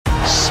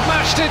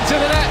Smashed into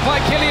the net by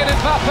Kylian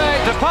Mbappe.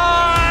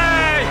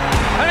 Depay!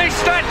 And he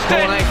stretched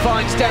it! Cornet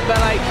finds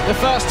Dembele. The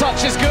first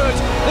touch is good.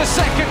 The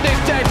second is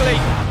deadly.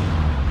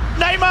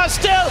 Neymar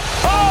still!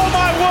 Oh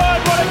my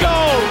word, what a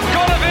goal!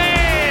 Goal of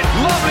it!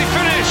 Lovely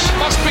finish.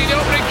 Must be the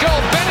opening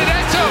goal.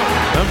 Benedetto.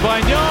 And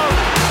Bagnon,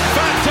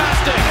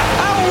 fantastic!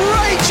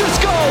 Outrageous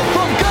goal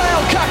from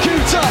Gaël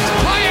Kakuta.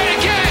 Play it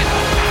again.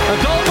 A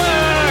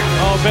Dolberg!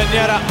 Oh,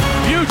 Benyera,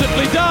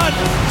 beautifully done!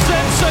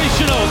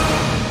 Sensational!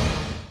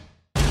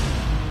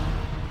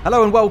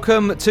 Hello and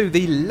welcome to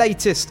the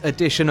latest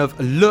edition of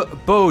Le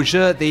Beau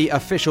Jeu, the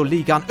official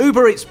Ligue 1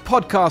 Uber Eats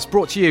podcast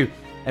brought to you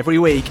every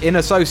week in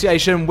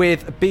association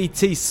with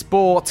BT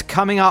Sport.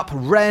 Coming up,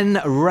 Rennes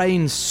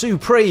reigns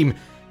supreme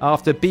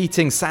after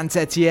beating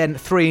Saint-Etienne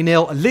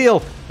 3-0.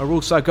 Lille are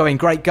also going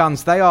great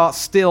guns. They are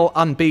still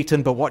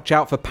unbeaten, but watch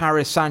out for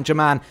Paris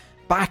Saint-Germain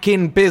back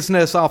in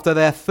business after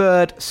their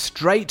third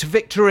straight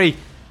victory.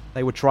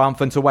 They were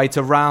triumphant away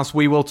to Reims.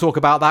 We will talk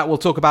about that. We'll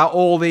talk about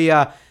all the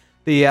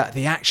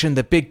action,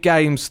 the big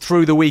games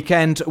through the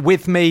weekend.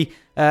 With me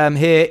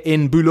here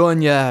in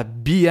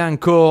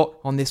Boulogne-Billancourt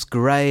on this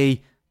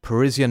grey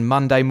Parisian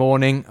Monday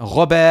morning,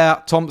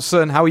 Robert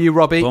Thompson. How are you,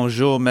 Robbie?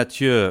 Bonjour,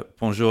 Mathieu.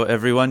 Bonjour,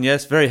 everyone.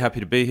 Yes, very happy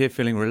to be here,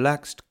 feeling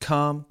relaxed,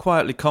 calm,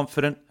 quietly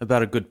confident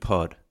about a good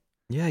pod.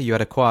 Yeah, you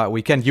had a quiet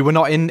weekend. You were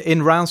not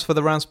in Reims for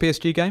the Reims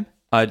PSG game?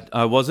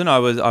 I wasn't. I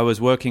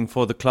was working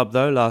for the club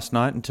though last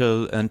night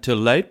until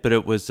late, but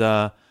it was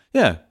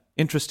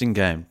interesting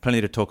game.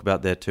 Plenty to talk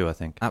about there too, I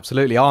think.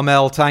 Absolutely.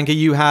 Armel, Tanguy,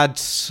 you had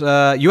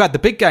the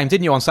big game,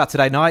 didn't you, on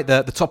Saturday night?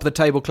 The top of the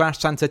table clash,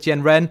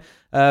 Saint-Etienne Rennes.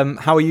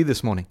 How are you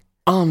this morning?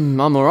 I'm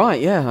all right.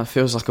 Yeah, it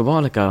feels like a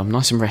while ago. I'm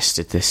nice and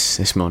rested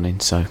this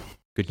morning. So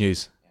good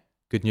news.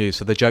 Good news.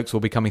 So the jokes will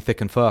be coming thick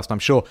and fast, I'm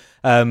sure.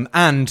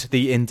 And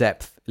the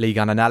in-depth Ligue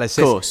 1 analysis.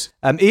 Of course.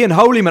 Ian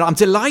Holyman, I'm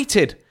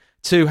delighted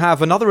to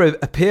have another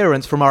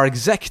appearance from our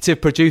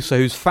executive producer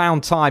who's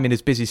found time in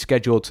his busy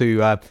schedule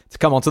to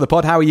come onto the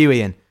pod. How are you,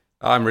 Ian?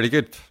 I'm really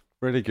good.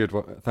 Really good.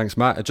 Thanks,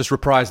 Matt. Just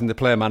reprising the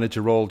player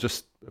manager role,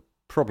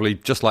 probably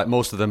just like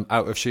most of them,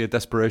 out of sheer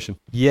desperation.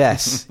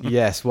 Yes.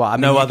 Well, I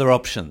mean, no other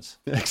options.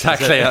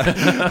 Exactly.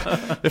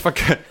 If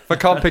I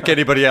can't pick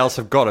anybody else,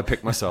 I've got to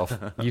pick myself.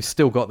 You've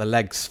still got the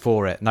legs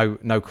for it,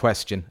 no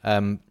question.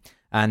 We'll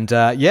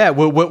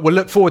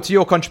look forward to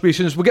your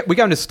contributions. We're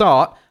going to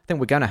start. I think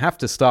we're going to have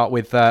to start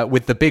with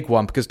the big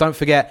one, because don't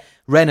forget,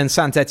 Rennes and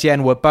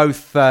Saint-Etienne were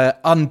both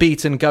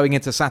unbeaten going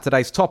into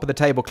Saturday's top of the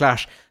table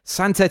clash.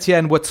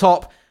 Saint-Etienne were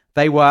top.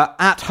 They were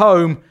at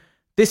home.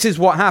 This is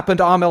what happened.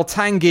 Armel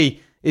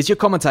Tanguy is your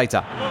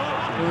commentator.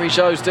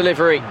 Urijo's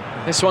delivery.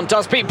 This one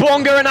does beat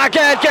Bonga, and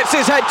Aguerd gets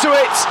his head to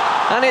it.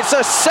 And it's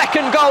a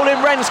second goal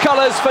in Rennes'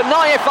 colours for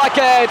Naïf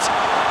Aguerd.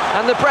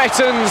 And the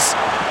Bretons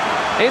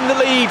in the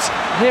lead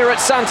here at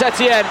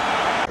Saint-Etienne.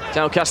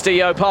 Del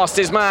Castillo past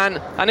his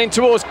man and in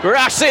towards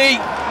Guirassy.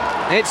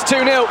 It's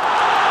 2-0.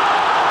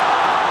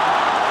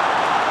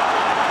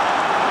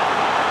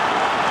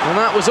 And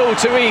that was all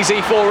too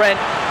easy for Rennes.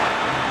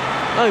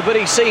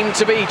 Nobody seemed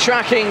to be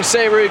tracking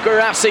Serhou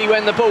Guirassy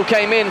when the ball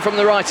came in from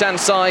the right-hand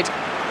side.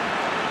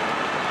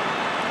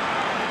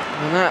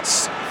 And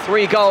that's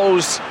 3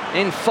 goals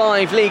in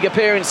 5 league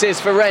appearances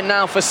for Rennes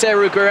now for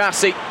Serhou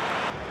Guirassy.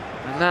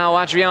 And now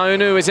Adrien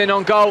Hunou is in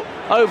on goal.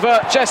 Over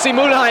Jesse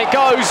Moulin it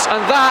goes,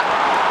 and that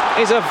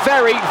is a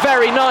very,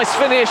 very nice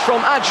finish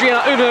from Adrien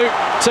Hunou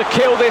to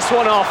kill this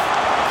one off.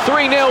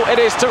 3-0 it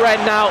is to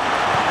Rennes now.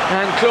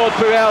 And Claude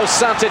Puel's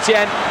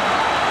Saint-Etienne,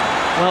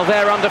 well,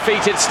 their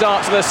undefeated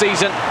start to the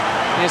season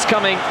is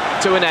coming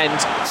to an end.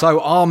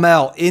 So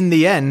Armel, in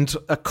the end,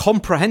 a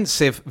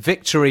comprehensive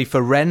victory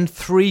for Rennes,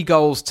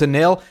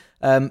 3-0.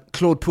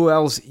 Claude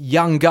Puel's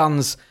young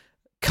guns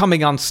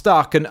coming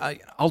unstuck, and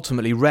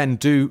ultimately Rennes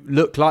do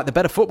look like the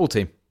better football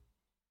team.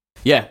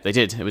 yeah, they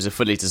did. It was a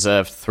fully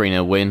deserved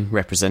 3-0 win,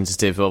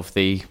 representative of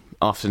the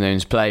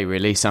afternoon's play,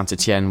 really.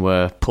 Saint-Etienne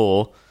were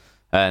poor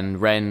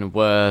and Rennes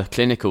were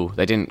clinical.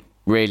 They didn't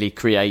really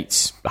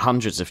create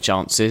hundreds of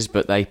chances,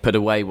 but they put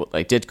away what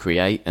they did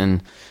create,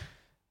 and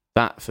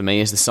that for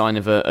me is the sign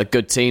of a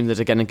good team that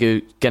are going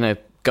to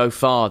go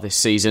far this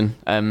season.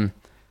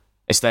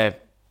 It's their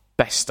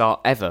best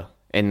start ever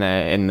in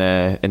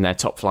their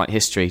top flight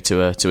history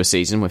to a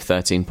season, with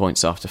 13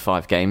 points after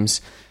 5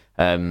 games.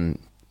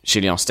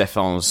 Julien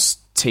Stéphan's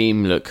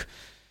team look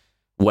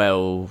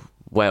well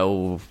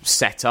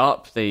set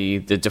up. The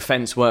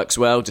defence works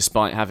well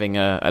despite having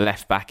a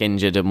left back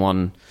injured and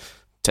one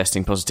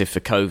testing positive for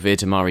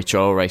COVID. Amari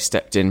Traoré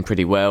stepped in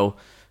pretty well.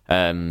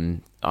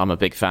 I'm a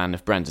big fan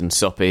of Brandon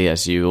Soppy,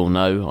 as you all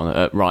know,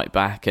 at right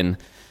back, and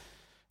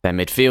their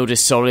midfield is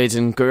solid,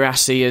 and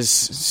Guirassy has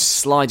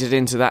slided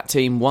into that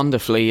team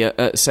wonderfully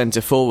at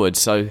centre forward.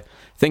 So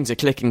things are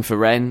clicking for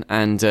Rennes,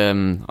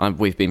 and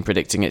we've been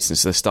predicting it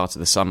since the start of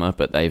the summer,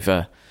 but they've,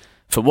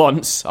 for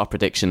once, our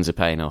predictions are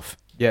paying off.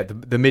 Yeah,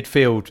 the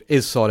midfield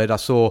is solid. I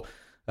saw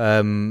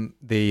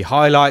the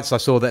highlights. I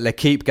saw that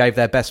L'Équipe gave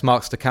their best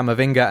marks to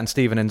Camavinga and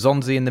Steven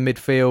Nzonzi in the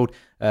midfield.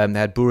 They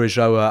had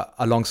Bourigeaud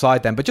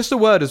alongside them. But just a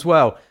word as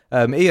well,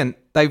 Ian,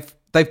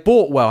 they've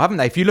bought well, haven't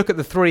they? If you look at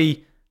the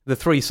three the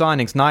three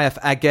signings. Naïf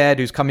Aguerd,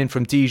 who's come in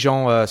from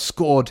Dijon,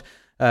 scored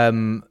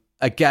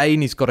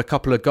again. He's got a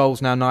couple of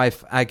goals now,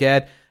 Naïf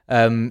Aguerd.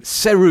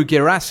 Serhou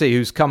Guirassy,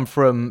 who's come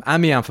from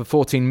Amiens for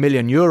 14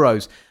 million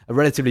euros, a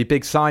relatively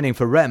big signing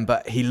for Rennes,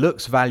 but he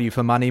looks value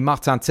for money.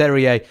 Martin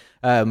Terrier,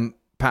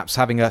 perhaps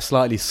having a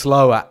slightly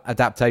slower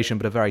adaptation,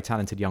 but a very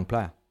talented young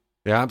player.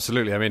 Yeah,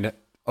 absolutely. I mean,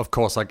 of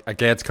course,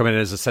 Aguerd's coming in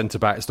as a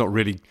centre-back. It's not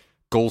really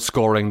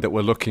goal-scoring that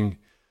we're looking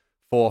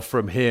for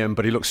from him,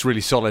 but he looks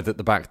really solid at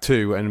the back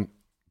too. And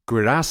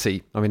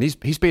Guirassy, I mean,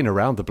 he's been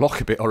around the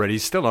block a bit already.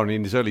 He's still only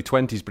in his early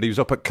 20s, but he was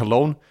up at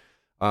Cologne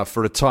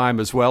for a time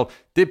as well.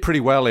 Did pretty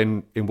well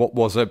in what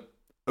was a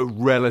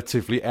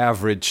relatively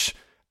average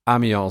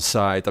Amiens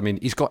side. I mean,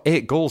 he's got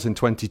 8 goals in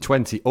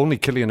 2020. Only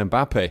Kylian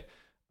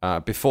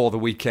Mbappe before the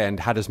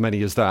weekend had as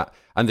many as that.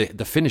 And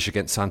the finish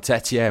against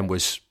Saint-Etienne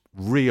was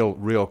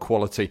real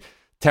quality.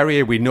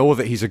 Terrier, we know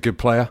that he's a good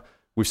player.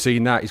 We've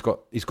seen that.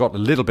 He's got a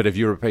little bit of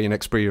European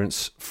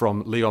experience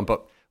from Lyon,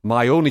 but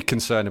my only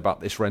concern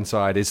about this Rennes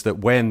side is that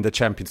when the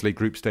Champions League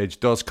group stage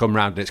does come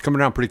round, and it's coming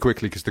around pretty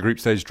quickly because the group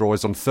stage draw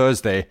is on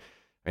Thursday,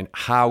 and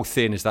how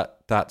thin is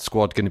that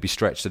squad going to be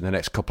stretched in the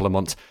next couple of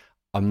months?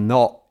 I'm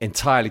not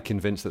entirely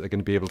convinced that they're going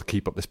to be able to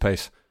keep up this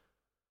pace.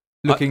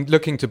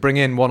 Looking to bring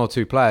in 1 or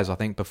 2 players, I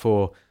think,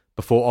 before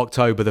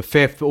October the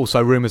 5th.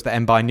 Also, rumours that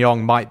Mbaye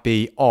Nyong might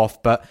be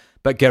off, but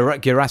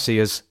Guirassy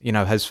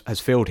has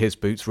filled his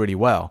boots really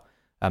well.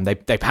 They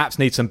perhaps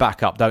need some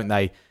backup, don't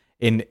they,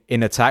 in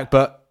attack?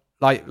 But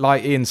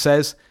like Ian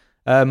says,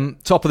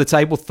 top of the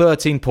table,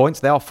 13 points.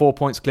 They are 4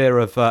 points clear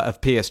of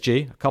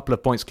PSG, a couple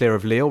of points clear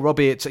of Lille.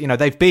 Robbie, it's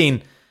they've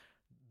been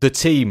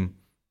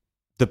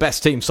the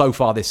best team so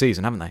far this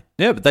season, haven't they?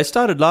 Yeah, but they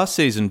started last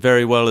season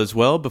very well as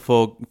well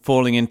before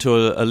falling into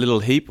a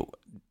little heap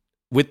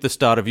with the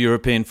start of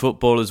European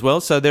football as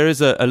well. So there is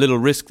a little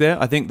risk there.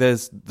 I think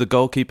there's the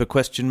goalkeeper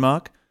question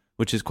mark,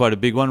 which is quite a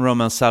big one.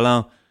 Romain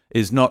Salin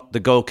is not the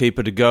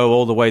goalkeeper to go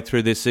all the way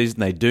through this season.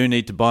 They do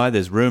need to buy.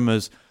 There's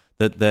rumours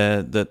that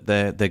they're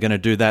going to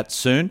do that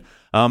soon.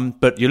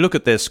 But you look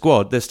at their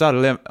squad, their start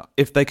 11,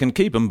 if they can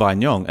keep him by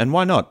Nyong, and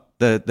why not?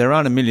 There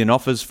aren't a million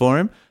offers for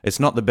him. It's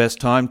not the best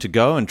time to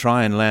go and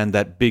try and land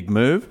that big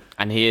move.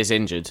 And he is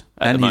injured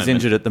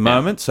injured at the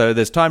moment, so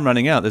there's time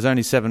running out. There's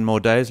only 7 more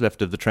days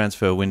left of the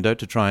transfer window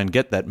to try and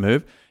get that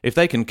move. If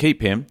they can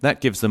keep him, that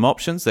gives them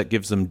options, that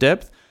gives them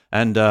depth.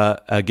 And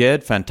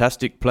Aguerd,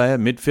 fantastic player,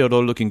 midfield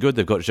all looking good.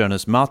 They've got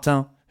Jonas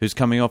Martin, who's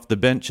coming off the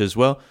bench as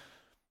well.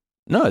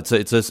 No, it's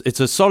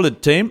a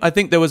solid team. I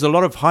think there was a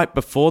lot of hype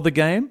before the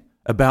game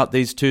about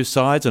these two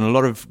sides and a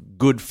lot of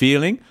good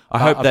feeling. I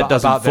hope that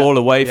doesn't fall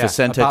away for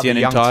Saint-Etienne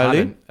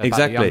entirely.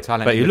 Exactly.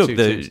 But you look,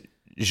 the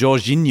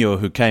Jorginho,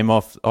 who came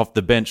off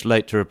the bench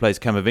late to replace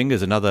Camavinga,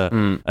 is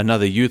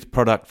another youth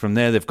product from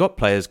there. They've got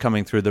players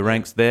coming through the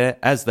ranks there,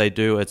 as they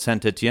do at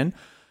Saint-Etienne.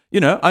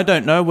 I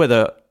don't know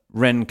whether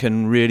Rennes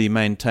can really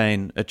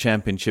maintain a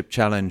championship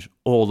challenge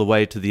all the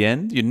way to the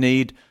end. You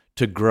need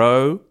to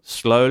grow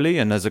slowly,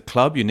 and as a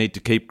club, you need to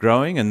keep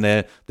growing. And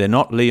they're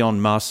not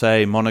Lyon,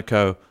 Marseille,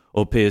 Monaco,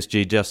 or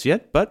PSG just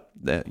yet, but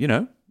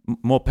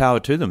more power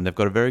to them. They've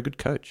got a very good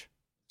coach.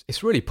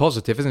 It's really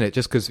positive, isn't it?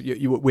 Just because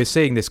we're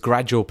seeing this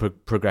gradual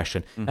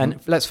progression. Mm-hmm. And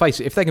let's face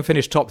it, if they can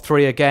finish top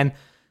 3 again,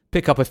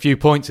 pick up a few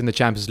points in the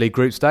Champions League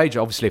group stage,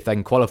 obviously if they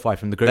can qualify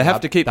from the group, they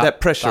have to keep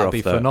that pressure off.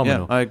 That'd be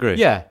phenomenal. Yeah, I agree.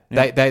 Yeah.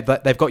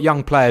 They've got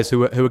young players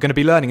who are going to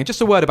be learning. And just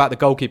a word about the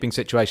goalkeeping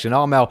situation.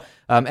 Armel,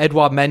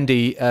 Edouard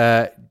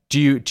Mendy,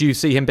 do you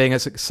see him being a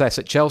success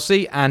at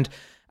Chelsea? And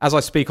as I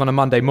speak on a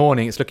Monday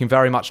morning, it's looking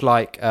very much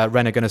like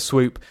Rennes are going to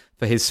swoop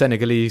for his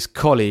Senegalese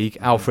colleague,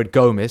 Alfred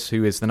Gomis,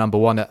 who is the number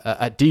 1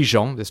 at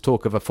Dijon. There's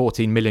talk of a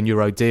 14 million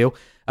euro deal.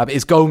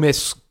 Is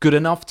Gomis good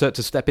enough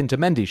to step into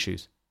Mendy's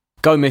shoes?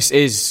 Gomis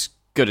is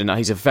good enough.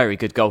 He's a very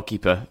good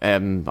goalkeeper.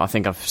 I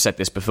think I've said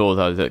this before,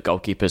 though, that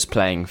goalkeepers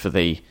playing for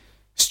the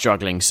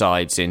struggling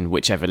sides in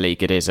whichever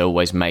league it is are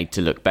always made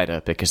to look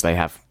better because they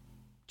have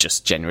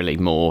just generally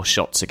more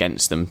shots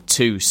against them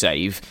to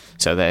save,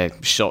 so their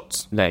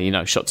shot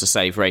to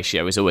save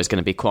ratio is always going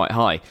to be quite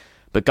high.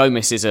 But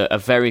Gomis is a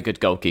very good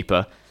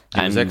goalkeeper.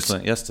 He was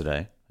excellent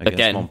yesterday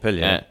against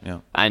Montpellier. Yeah.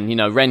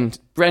 And Rennes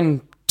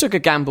took a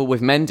gamble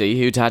with Mendy,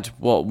 who'd had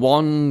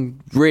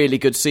one really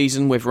good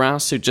season with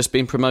Reims, who'd just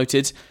been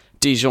promoted.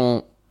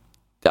 Dijon,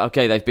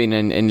 okay, they've been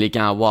in Ligue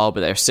 1 a while,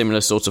 but they're a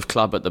similar sort of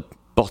club at the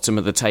bottom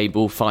of the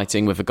table,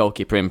 fighting with a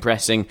goalkeeper in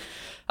pressing.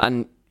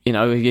 And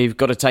you've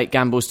got to take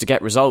gambles to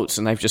get results,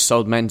 and they've just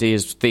sold Mendy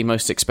as the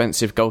most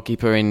expensive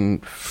goalkeeper in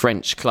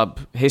French club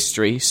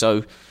history.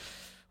 So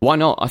why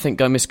not? I think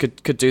Gomis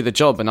could do the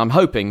job, and I'm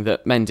hoping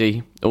that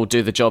Mendy will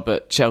do the job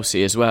at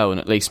Chelsea as well,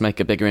 and at least make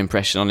a bigger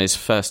impression on his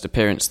first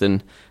appearance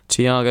than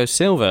Thiago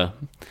Silva.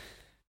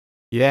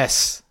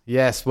 Yes.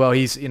 Well,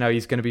 he's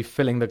going to be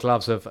filling the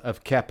gloves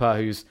of Kepa,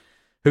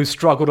 who's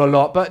struggled a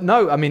lot. But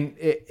no, I mean,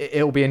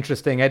 it'll be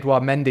interesting.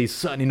 Edouard Mendy's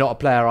certainly not a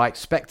player I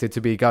expected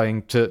to be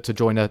going to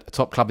join a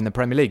top club in the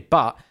Premier League,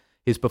 but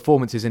his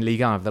performances in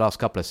Ligue 1 over the last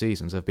couple of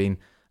seasons have been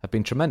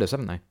tremendous,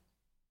 haven't they?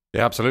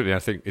 Yeah, absolutely. I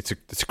think it's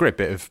a great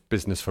bit of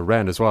business for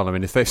Rennes as well. I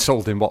mean, if they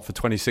sold him for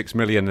 26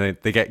 million, and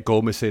they get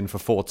Gomes in for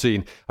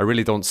 14, I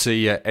really don't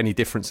see any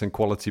difference in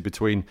quality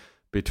between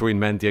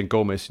Mendy and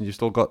Gomes, and you've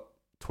still got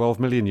 12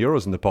 million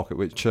euros in the pocket,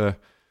 which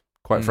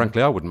quite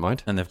frankly I wouldn't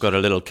mind. And they've got a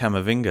little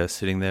Camavinga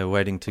sitting there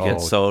waiting to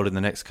get sold in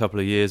the next couple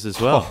of years as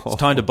well. It's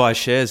time to buy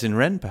shares in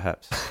Rennes,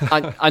 perhaps.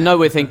 I know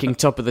we're thinking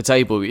top of the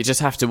table, but you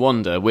just have to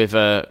wonder, with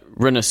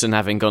Runarsson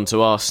having gone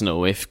to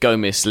Arsenal, if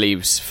Gomes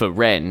leaves for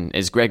Rennes,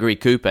 is Gregory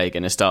Coupe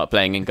going to start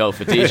playing in goal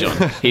for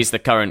Dijon? He's the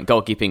current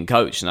goalkeeping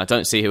coach, and I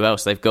don't see who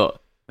else they've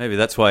got. Maybe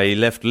that's why he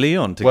left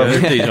Lyon to go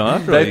to Dijon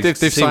after all. They've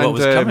see signed, what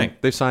was coming.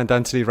 They've signed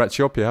Anthony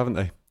Ratchiopia, haven't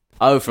they?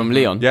 Oh, from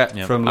Lyon?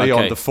 Yeah, from Lyon,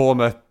 Okay. the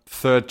former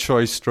third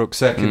choice /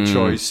 second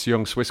choice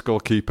young Swiss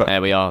goalkeeper.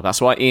 There we are.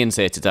 That's why Ian's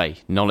here today.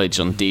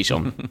 Knowledge on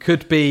Dijon.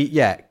 Could be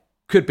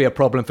a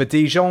problem for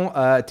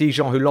Dijon.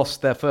 Dijon, who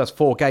lost their first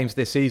 4 games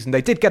this season.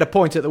 They did get a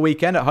point at the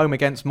weekend at home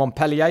against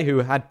Montpellier, who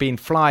had been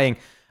flying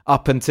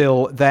up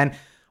until then.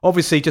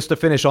 Obviously, just to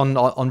finish on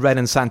Rennes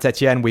and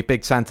Saint-Etienne, we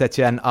bigged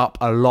Saint-Etienne up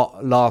a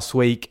lot last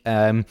week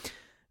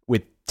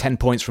with 10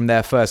 points from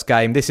their first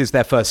game. This is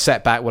their first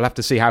setback. We'll have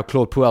to see how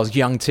Claude Puel's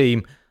young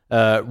team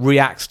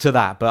reacts to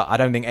that, but I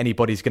don't think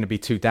anybody's going to be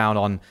too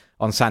down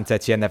on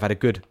Saint-Etienne. They've had a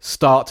good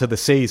start to the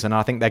season.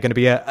 I think they're going to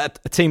be a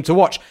team to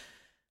watch.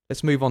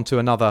 Let's move on to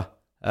another.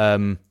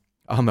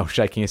 Armel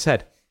shaking his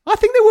head. I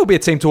think there will be a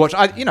team to watch.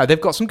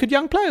 They've got some good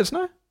young players,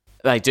 no?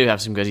 They do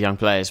have some good young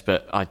players,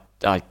 but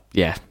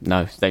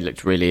they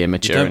looked really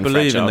immature. You don't and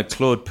believe fragile. in the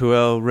Claude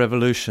Puel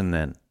revolution,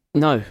 then?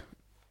 No.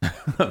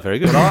 Very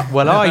good.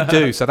 Well, I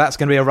do. So that's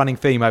going to be a running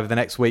theme over the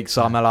next week,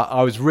 Armel.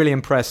 I was really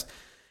impressed.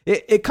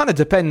 It kind of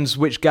depends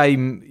which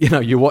game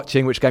you're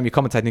watching, which game you're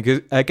commentating.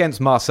 Because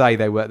against Marseille,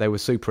 they were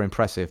super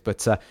impressive.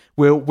 But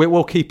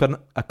we'll keep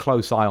a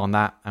close eye on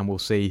that, and we'll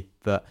see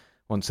that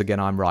once again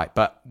I'm right.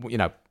 But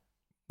we'll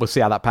see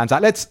how that pans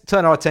out. Let's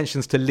turn our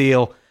attentions to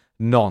Lille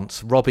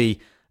Nantes. Robbie,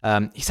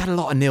 he's had a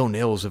lot of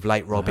 0-0s of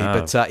late, Robbie,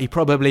 but he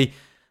probably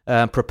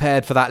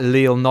prepared for that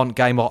Lille Nantes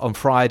game on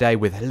Friday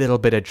with a little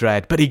bit of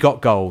dread. But he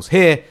got goals.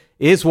 Here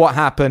is what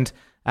happened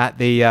at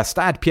the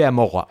Stade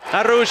Pierre-Mauroy.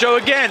 Araujo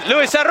again,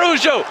 Luis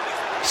Araujo.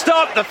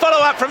 Stop, the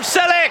follow-up from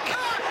Selleck.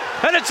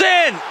 And it's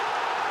in.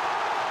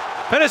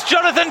 And it's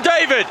Jonathan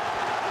David,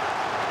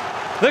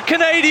 the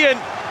Canadian,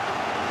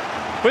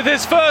 with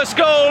his first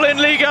goal in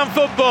Ligue 1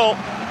 football.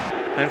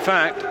 In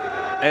fact,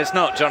 it's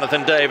not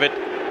Jonathan David.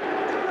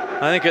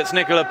 I think it's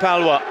Nicolas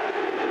Palois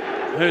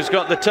who's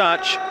got the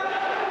touch.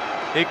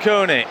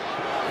 Ikone.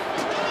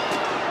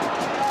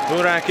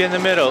 Burak in the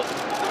middle.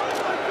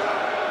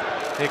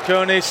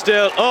 Ikone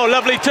still. Oh,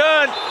 lovely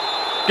turn.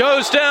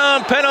 Goes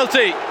down,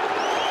 penalty.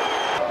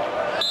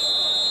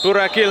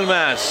 Burak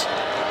Yilmaz,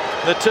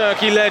 the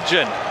Turkey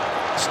legend,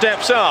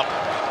 steps up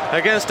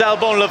against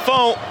Albon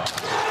Lafont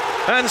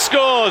and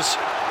scores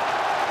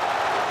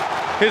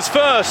his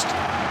first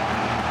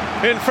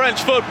in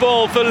French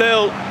football for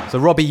Lille. So,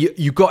 Robbie,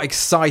 you got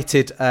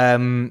excited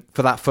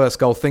for that first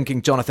goal,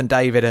 thinking Jonathan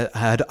David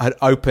had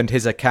opened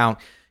his account.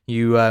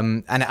 You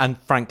and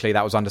frankly,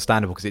 that was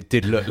understandable because it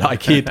did look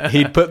like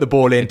he'd put the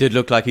ball in. It did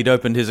look like he'd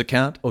opened his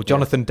account. Or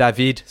Jonathan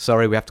David.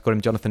 Sorry, we have to call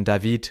him Jonathan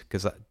David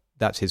because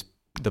that's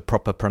the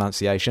proper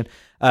pronunciation.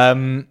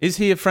 Is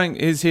he a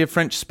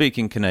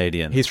French-speaking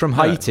Canadian? He's from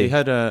Haiti. He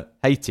had a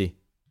Haiti.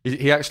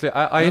 He actually,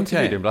 I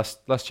interviewed him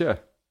last year.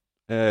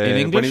 In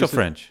English or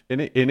French?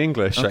 In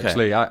English, Okay.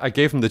 actually. I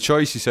gave him the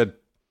choice. He said,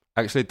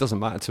 actually, it doesn't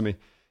matter to me.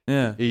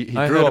 Yeah, He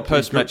I grew had up a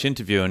post-match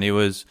interview, and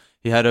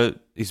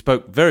he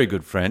spoke very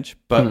good French,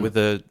 but with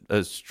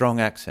a strong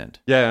accent.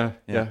 Yeah.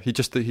 He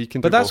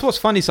can. But do that's both. what's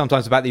funny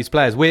sometimes about these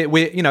players.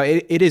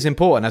 It is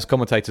important as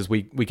commentators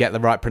we get the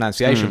right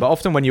pronunciation. But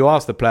often when you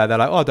ask the player, they're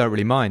like, "Oh, I don't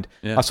really mind."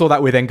 Yeah. I saw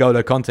that with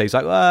N'Golo Conte. He's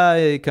like, "Well,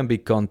 it can be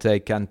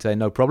Kante,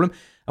 no problem."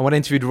 And when I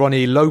interviewed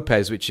Ronnie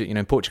Lopez, which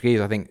in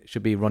Portuguese I think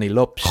should be Ronnie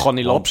Lopes.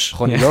 Ronnie Lopes.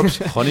 Ronnie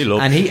Lopes. Ronnie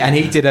Lopes. And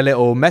he did a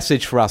little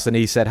message for us, and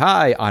he said,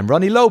 "Hi, I'm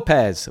Ronnie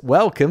Lopez.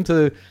 Welcome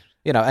to."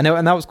 And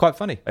that was quite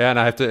funny. Yeah, and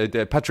I have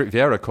to. Patrick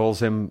Vieira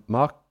calls him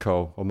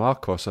Marco or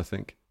Marcos, I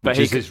think, But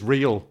which is his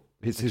real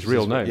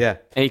name. Yeah.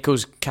 He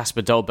calls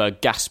Casper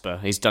Dolberg Gasper.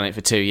 He's done it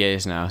for 2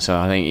 years now, so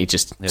I think he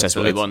just says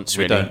what he wants.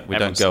 We Really,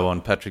 don't go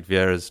on Patrick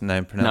Vieira's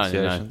name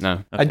pronunciation. No.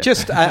 Okay. And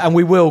just and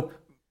we will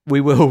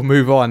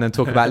move on and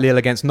talk about Lille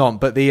against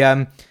Nantes. But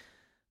the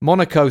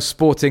Monaco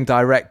sporting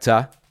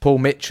director Paul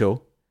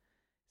Mitchell,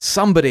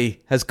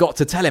 somebody has got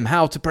to tell him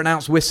how to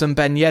pronounce Wissam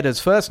Ben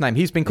Yedder's first name.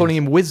 He's been calling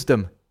him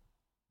Wisdom.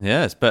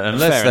 Yes, but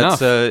unless Fair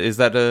that's is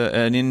that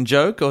an in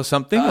joke or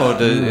something,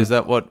 or is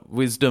that what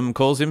Wisdom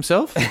calls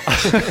himself? There's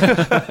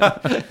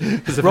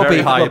a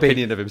very high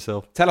opinion of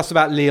himself. Tell us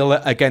about Lille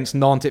against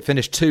Nantes. It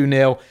finished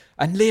 2-0.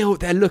 And Lille,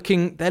 they're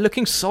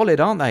looking solid,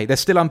 aren't they? They're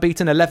still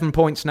unbeaten, 11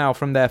 points now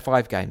from their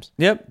 5 games.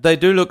 Yep, they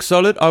do look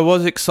solid. I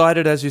was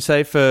excited, as you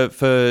say, for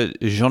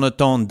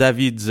Jonathan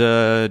David's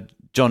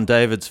John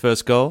David's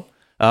first goal,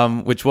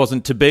 which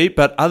wasn't to be.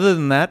 But other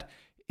than that,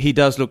 he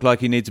does look like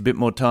he needs a bit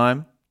more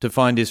time to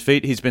find his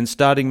feet. He's been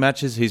starting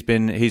matches. He's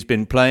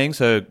been playing.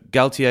 So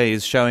Galtier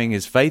is showing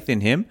his faith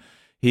in him.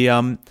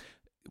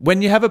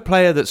 When you have a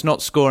player that's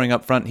not scoring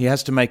up front, he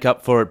has to make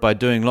up for it by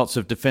doing lots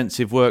of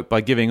defensive work,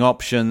 by giving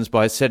options,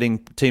 by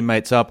setting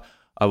teammates up.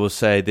 I will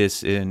say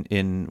this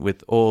in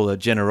with all the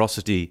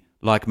generosity,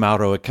 like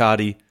Mauro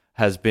Icardi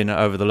has been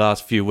over the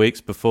last few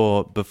weeks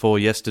before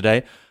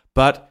yesterday.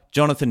 But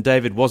Jonathan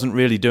David wasn't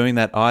really doing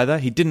that either.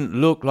 He didn't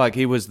look like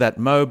he was that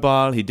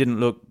mobile. He didn't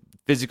look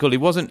physical. He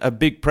wasn't a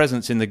big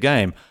presence in the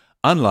game,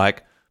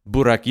 unlike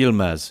Burak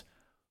Yilmaz.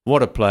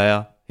 What a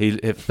player. He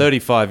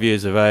 35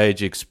 years of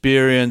age,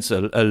 experience,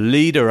 a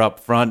leader up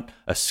front,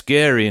 a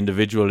scary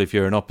individual if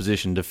you're an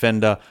opposition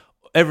defender,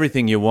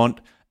 everything you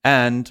want.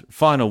 And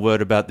final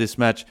word about this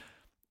match,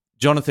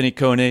 Jonathan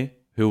Ikone,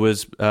 who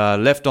was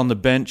left on the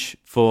bench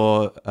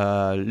for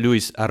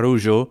Luis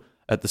Araujo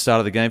at the start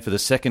of the game for the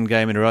second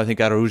game in a row. I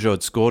think Araujo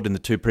had scored in the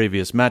 2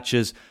 previous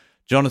matches.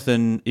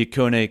 Jonathan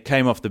Ikone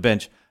came off the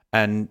bench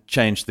and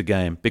changed the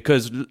game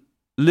because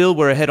Lille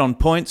were ahead on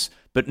points,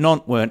 but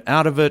Nantes weren't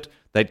out of it.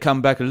 They'd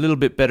come back a little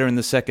bit better in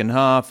the second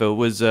half. It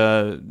was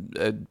a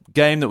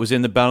game that was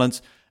in the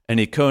balance, and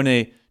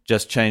Ikone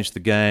just changed the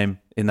game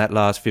in that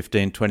last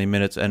 15, 20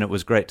 minutes, and it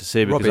was great to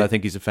see because Robbie, I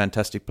think he's a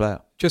fantastic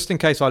player. Just in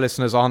case our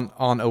listeners aren't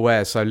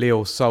aware, so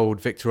Lille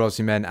sold Victor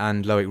Osimhen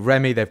and Loic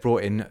Remy. They've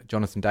brought in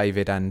Jonathan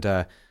David and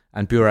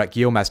Burak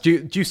Yilmaz.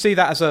 Do you see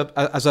that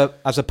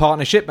as a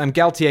partnership? And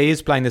Galtier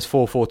is playing this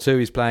 4-4-2.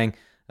 He's playing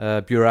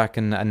Burak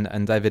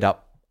and David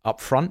up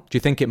front. Do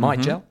you think it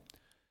might gel?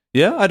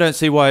 Yeah, I don't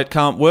see why it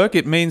can't work.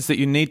 It means that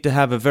you need to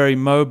have a very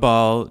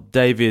mobile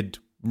David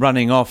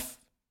running off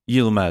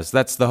Yilmaz.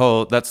 That's the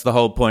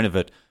whole point of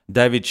it.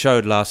 David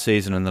showed last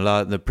season and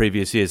the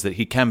previous years that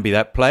he can be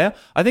that player.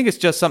 I think it's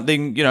just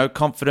something,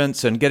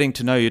 confidence and getting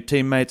to know your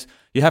teammates.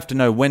 You have to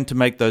know when to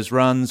make those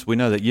runs. We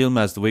know that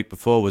Yilmaz the week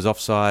before was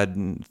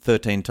offside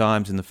 13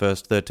 times in the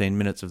first 13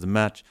 minutes of the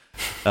match.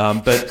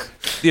 But,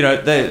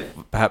 they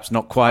perhaps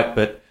not quite,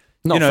 but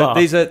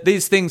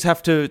these things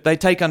they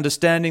take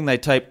understanding, they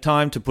take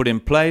time to put in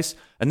place,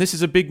 and this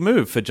is a big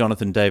move for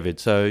Jonathan David.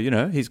 So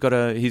he's got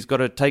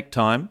to take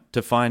time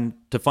to find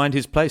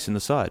his place in the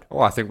side.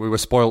 Oh, I think we were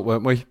spoilt,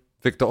 weren't we?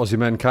 Victor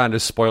Osimhen kind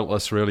of spoilt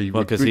us, really.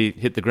 Well, because he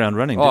hit the ground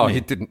running.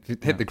 He didn't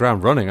hit the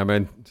ground running. I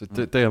mean,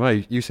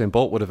 DMA, Usain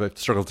Bolt would have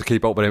struggled to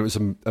keep up with him. It was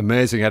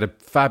amazing. He had a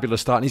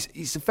fabulous start, and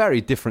he's a very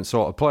different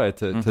sort of player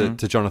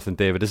to Jonathan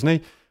David, isn't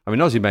he? I mean,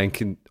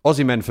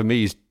 Osimhen for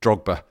me is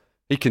Drogba.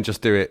 He can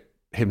just do it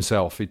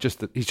himself. He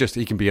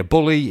can be a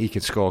bully. He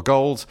can score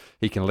goals.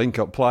 He can link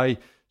up play.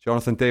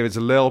 Jonathan David's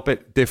a little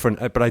bit different,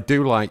 but I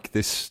do like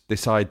this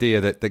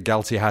idea that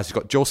Galtier has. He's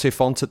got Jose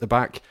Font at the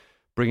back,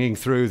 bringing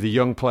through the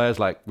young players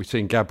like we've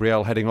seen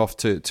Gabriel heading off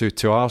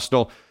to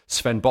Arsenal,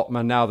 Sven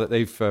Botman now that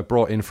they've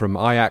brought in from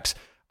Ajax,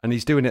 and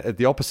he's doing it at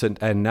the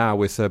opposite end now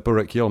with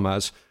Burak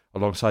Yilmaz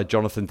alongside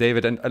Jonathan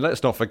David. And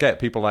let's not forget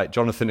people like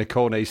Jonathan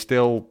Ikone,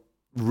 still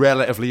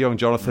relatively young,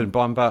 Jonathan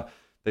Bamba.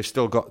 They've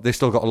still got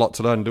a lot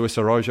to learn. Luis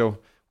Araujo,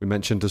 we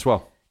mentioned as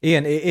well.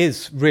 Ian, it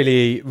is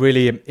really,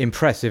 really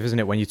impressive, isn't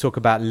it? When you talk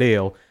about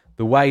Lille,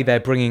 the way they're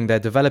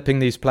developing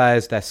these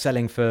players, they're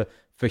selling for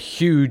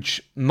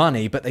huge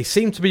money, but they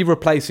seem to be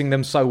replacing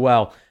them so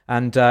well.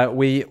 And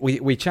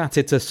we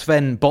chatted to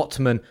Sven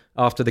Botman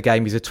after the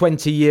game. He's a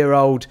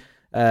 20-year-old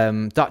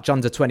Dutch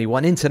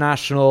under-21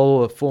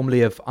 international,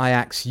 formerly of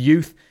Ajax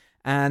Youth.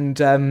 And,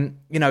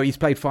 he's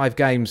played 5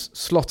 games,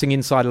 slotting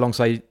inside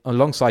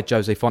alongside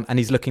Jose Font, and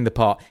he's looking the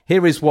part.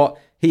 Here is what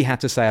he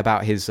had to say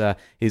about his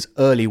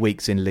early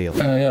weeks in Lille.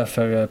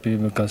 Very happy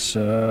because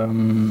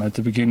at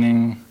the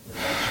beginning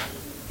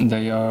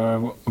they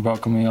are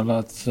welcoming me a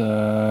lot.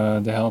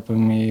 They're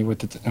helping me with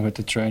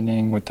the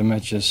training, with the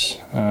matches.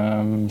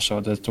 So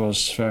that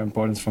was very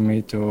important for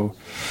me to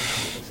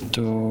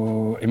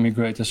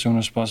immigrate as soon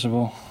as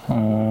possible.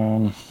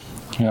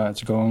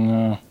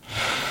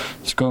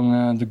 It's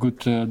going the good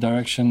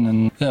direction,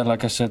 and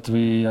like I said,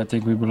 I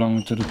think we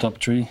belong to the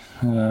top 3.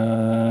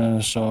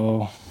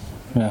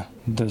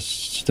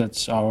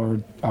 That's our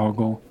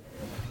goal.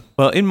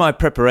 Well, in my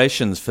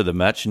preparations for the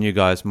match, and you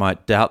guys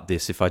might doubt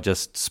this if I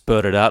just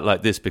spurt it out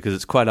like this because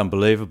it's quite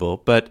unbelievable,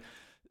 but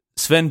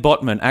Sven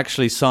Botman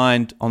actually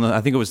signed on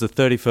I think it was the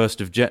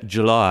 31st of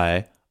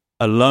July,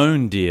 a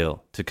loan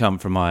deal to come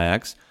from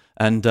Ajax,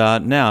 and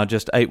now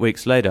just 8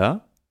 weeks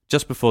later,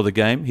 just before the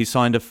game, he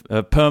signed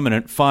a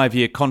permanent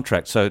 5-year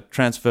contract, so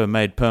transfer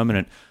made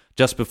permanent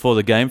just before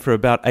the game for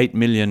about 8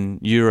 million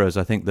euros,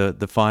 I think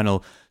the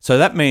final. So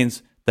that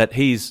means that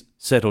he's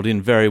settled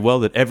in very well,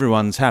 that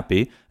everyone's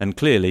happy, and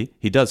clearly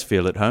he does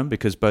feel at home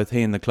because both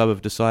he and the club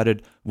have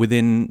decided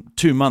within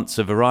 2 months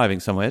of arriving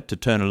somewhere to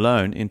turn a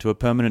loan into a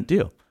permanent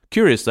deal.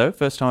 Curious though,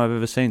 first time I've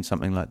ever seen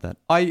something like that.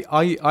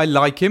 I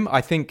like him.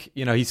 I think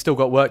he's still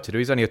got work to do.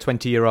 He's only a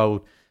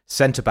 20-year-old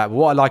centre-back. But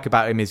what I like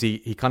about him is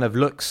he kind of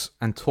looks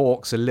and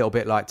talks a little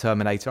bit like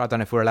Terminator. I don't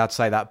know if we're allowed to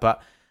say that,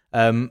 but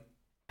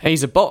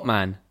he's a bot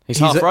man. He's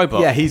half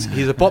robot. Yeah, he's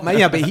a bot man.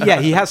 Yeah, but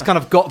he has kind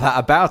of got that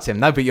about him.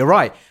 No, but you're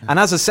right. And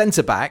as a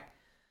centre-back,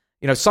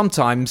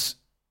 sometimes,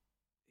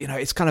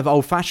 it's kind of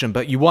old-fashioned,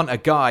 but you want a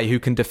guy who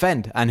can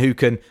defend and who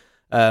can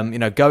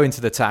Go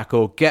into the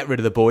tackle, get rid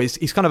of the ball.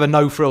 He's kind of a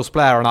no-frills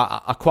player, and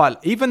I quite,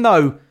 even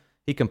though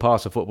he can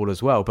pass the football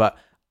as well, but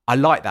I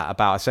like that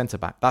about a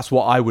centre-back. That's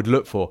what I would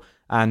look for.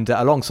 And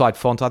alongside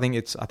Font, I think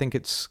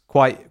it's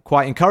quite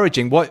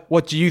encouraging.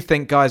 What do you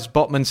think, guys?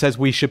 Botman says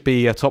we should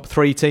be a top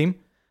 3 team.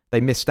 They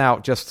missed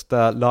out just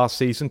last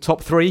season.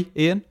 Top 3,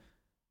 Ian?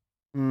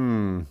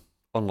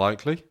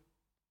 Unlikely.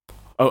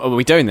 Oh, are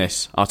we doing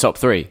this? Our top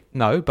 3?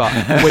 No, but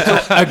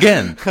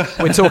Again,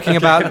 we're talking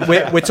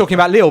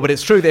about Lille. But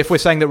it's true that if we're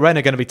saying that Rennes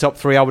are going to be top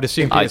 3, I would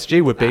assume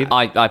PSG would be.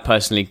 I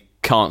personally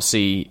can't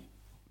see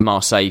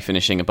Marseille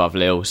finishing above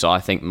Lille, so I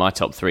think my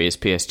top 3 is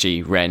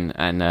PSG, Rennes,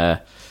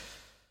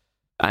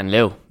 and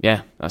Lille.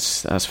 Yeah,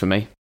 that's for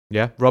me.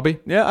 Yeah, Robbie?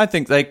 Yeah, I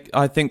think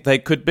they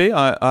could be.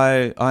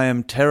 I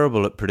am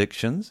terrible at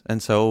predictions,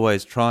 and so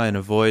always try and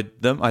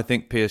avoid them. I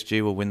think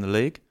PSG will win the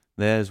league.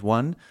 There's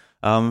one.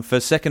 For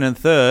second and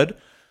third,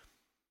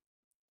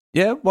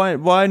 yeah,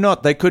 why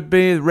not? They could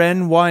be.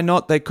 Rennes, why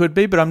not? They could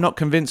be, but I'm not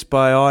convinced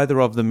by either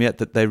of them yet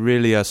that they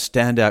really are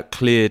standout,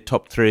 clear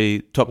top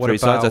three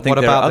sides. I think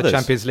what there are about others. the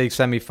Champions League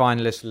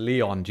semi-finalist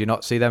Lyon? Do you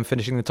not see them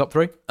finishing in the top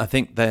 3? I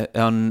think that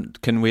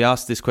can we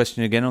ask this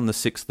question again on the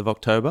 6th of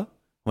October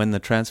when the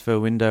transfer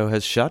window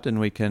has shut and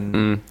we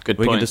can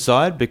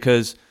decide?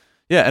 Because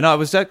and I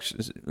was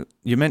actually,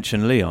 you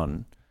mentioned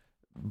Lyon,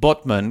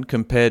 Botman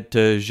compared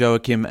to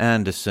Joachim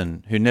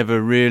Andersen, who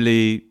never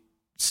really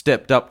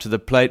stepped up to the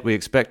plate. We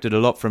expected a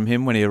lot from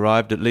him when he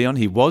arrived at Lyon.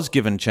 He was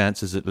given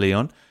chances at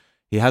Lyon.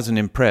 He hasn't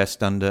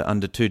impressed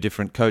under 2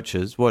 different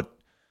coaches. What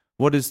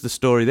is the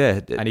story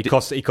there? And he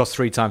costs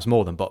 3 times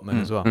more than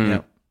Botman as well.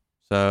 Yeah.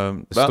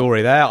 So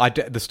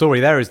the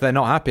story there is they're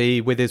not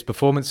happy with his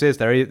performances.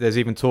 There's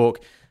even talk,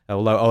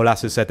 although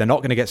Olas has said they're not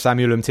going to get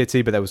Samuel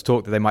Umtiti, but there was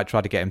talk that they might try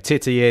to get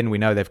Umtiti in. We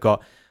know they've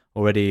got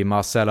already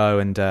Marcelo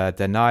and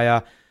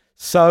Denaya.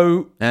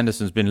 So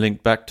Anderson's been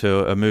linked back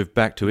to a move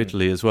back to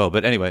Italy as well.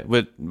 But anyway,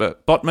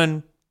 but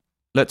Botman,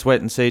 let's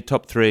wait and see.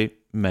 Top 3,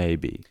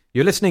 maybe.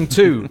 You're listening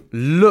to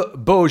Le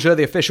Beau Jeu,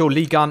 the official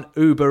Ligue 1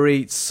 Uber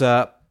Eats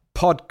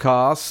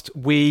podcast.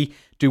 We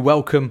do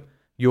welcome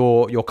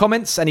your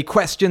comments, any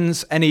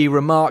questions, any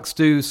remarks.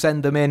 Do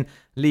send them in,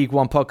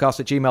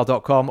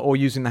 league1podcast@gmail.com, or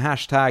using the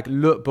hashtag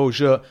Le Beau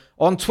Jeu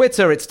on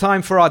Twitter. It's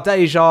time for our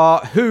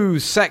Deja Who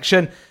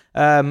section.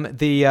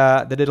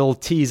 The little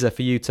teaser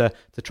for you to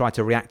try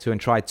to react to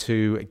and try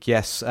to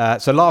guess.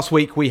 So last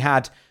week we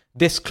had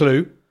this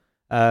clue.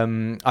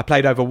 I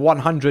played over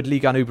 100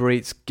 Ligue 1 Uber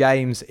Eats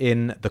games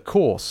in the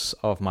course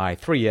of my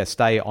 3-year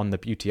stay on the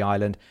Beauty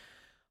Island.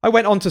 I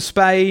went on to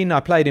Spain, I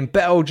played in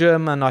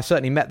Belgium, and I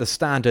certainly met the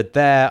standard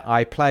there.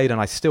 I played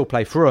and I still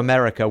play for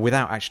America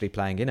without actually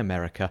playing in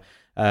America.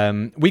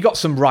 We got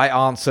some right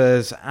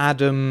answers.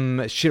 Adam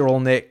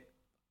Shirolnik,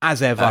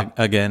 as ever,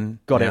 again,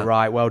 got it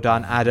right. Well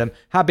done, Adam.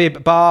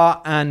 Habib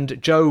Barr and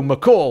Joe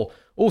McCall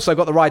also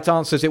got the right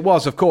answers. It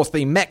was, of course,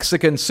 the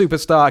Mexican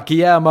superstar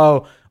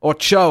Guillermo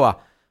Ochoa,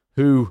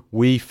 who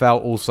we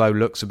felt also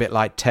looks a bit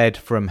like Ted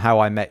from How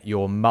I Met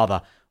Your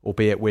Mother,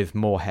 albeit with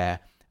more hair.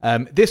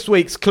 This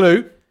week's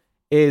clue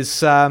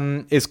is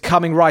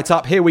coming right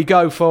up. Here we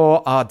go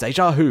for our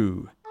Deja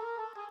Who.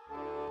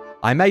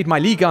 I made my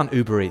Ligue 1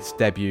 Uber Eats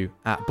debut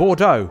at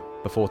Bordeaux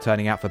before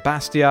turning out for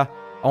Bastia,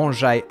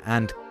 Angers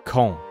and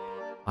Caen.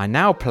 I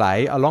now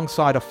play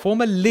alongside a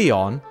former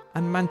Lyon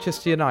and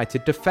Manchester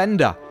United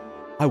defender.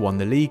 I won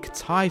the league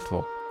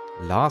title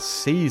last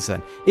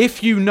season.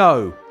 If you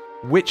know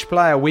which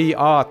player we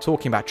are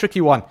talking about,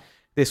 tricky one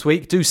this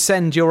week, do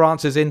send your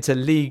answers into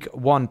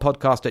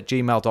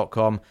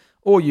league1podcast@gmail.com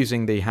or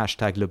using the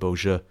hashtag Le Beau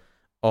Jeu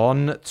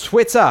on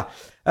Twitter.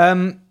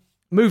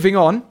 Moving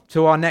on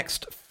to our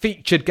next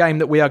featured game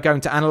that we are going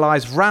to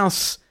analyse,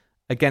 Reims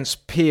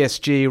against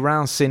PSG.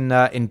 Reims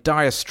in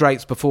dire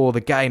straits before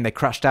the game. They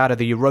crashed out of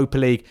the Europa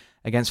League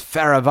against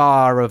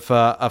Ferencváros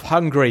of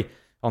Hungary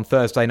on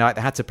Thursday night.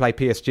 They had to play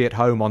PSG at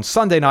home on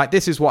Sunday night.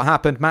 This is what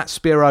happened. Matt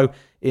Spiro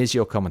is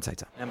your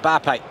commentator.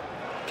 Mbappe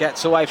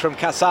gets away from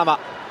Kasama.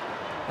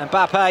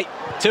 Mbappe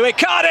to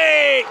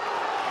Icardi!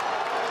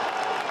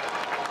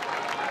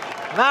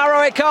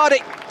 Mauro Icardi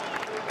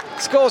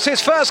scores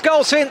his first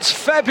goal since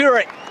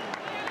February.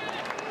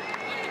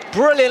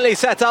 Brilliantly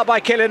set up by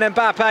Kylian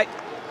Mbappe.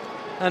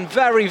 And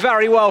very,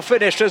 very well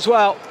finished as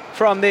well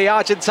from the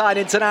Argentine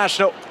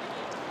international.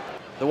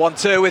 The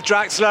 1-2 with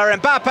Draxler,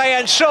 Mbappe,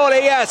 and surely,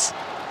 yes,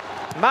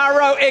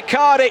 Mauro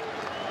Icardi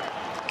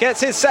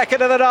gets his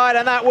second of the night,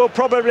 and that will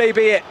probably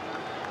be it.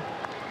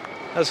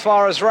 As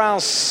far as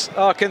Reims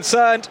are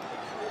concerned,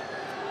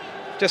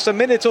 just a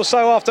minute or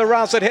so after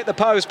Reims had hit the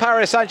post,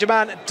 Paris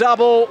Saint-Germain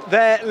double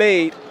their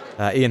lead.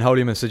 Ian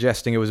Holyman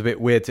suggesting it was a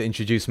bit weird to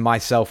introduce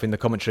myself in the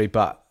commentary,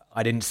 but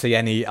I didn't see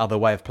any other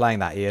way of playing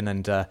that, Ian.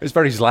 And it's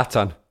very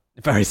Zlatan.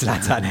 Very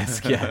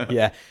Zlatan-esque,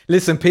 yeah.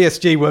 Listen,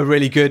 PSG were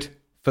really good.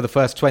 for the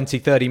first 20,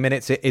 30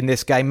 minutes in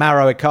this game.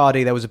 Mauro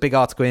Icardi, there was a big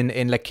article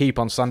in L'Equipe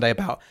on Sunday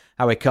about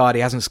how Icardi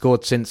hasn't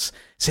scored since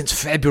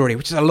February,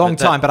 which is a long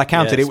time, but I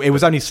counted. It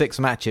was only 6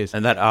 matches.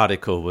 And that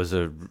article was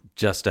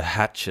just a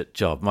hatchet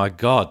job. My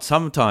God,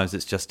 sometimes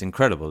it's just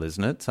incredible,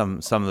 isn't it? Some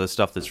of the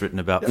stuff that's written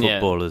about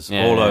footballers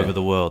all over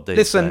the world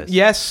these days.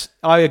 Yes,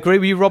 I agree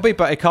with you, Robbie,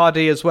 but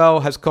Icardi as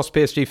well has cost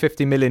PSG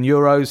 50 million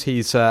euros.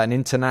 He's an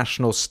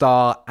international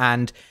star,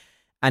 and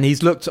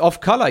he's looked off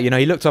colour. You know,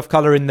 he looked off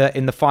colour in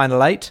the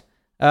final 8.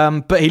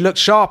 But he looked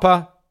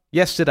sharper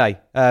yesterday.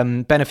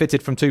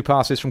 Benefited from 2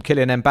 passes from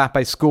Kylian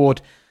Mbappe,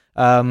 scored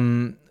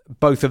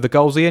both of the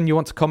goals. Ian, you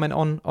want to comment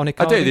on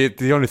Icardi? I do.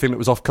 The only thing that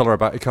was off colour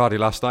about Icardi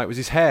last night was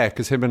his hair,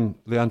 because him and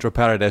Leandro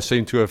Paredes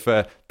seemed to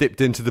have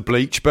dipped into the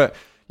bleach. But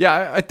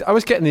yeah, I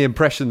was getting the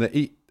impression that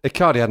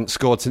Icardi hadn't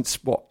scored since,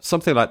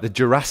 something like the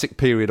Jurassic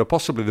period or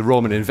possibly the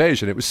Roman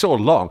invasion. It was so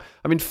long.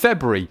 I mean,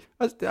 February,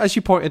 as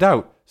you pointed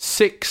out,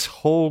 6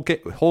 whole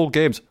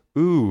games.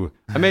 Ooh,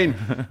 I mean,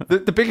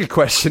 the bigger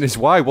question is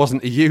why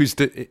wasn't he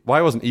used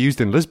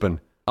in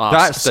Lisbon?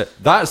 That's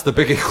the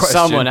bigger question.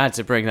 Someone had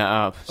to bring that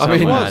up.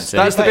 That's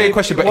the bigger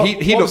question. But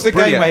he looked the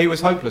brilliant. game where he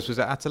was hopeless? Was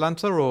it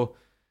Atalanta or?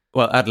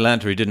 Well,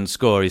 Atalanta, he didn't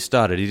score. He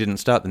started. He didn't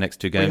start the next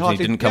 2 games. He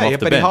didn't come off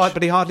the bench.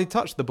 But he hardly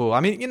touched the ball. I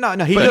mean,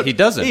 he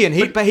doesn't.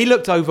 Ian, but he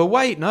looked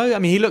overweight. No, I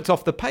mean, he looked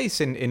off the pace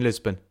in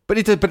Lisbon. But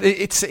he did. But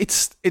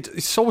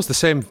it's always the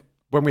same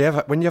when you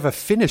have a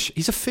finish.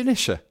 He's a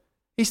finisher.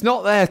 He's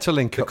not there to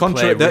link up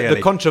play, really.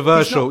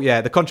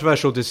 The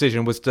controversial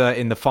decision was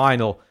in the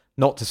final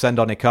not to send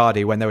on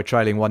Icardi when they were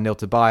trailing 1-0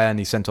 to Bayern.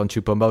 He sent on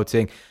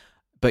Choupo-Moting,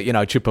 but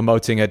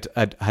Choupo-Moting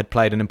had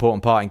played an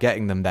important part in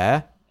getting them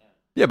there.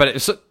 Yeah, but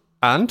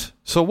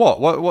so what?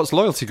 What's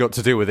loyalty got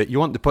to do with it? You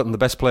want to put in the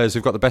best players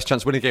who've got the best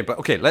chance of winning a game. But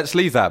okay, let's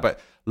leave that. But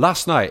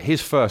last night,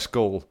 his first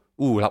goal.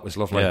 Ooh, that was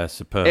lovely. Yeah,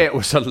 superb. It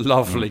was a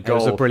lovely goal. It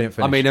was a brilliant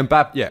finish. I mean,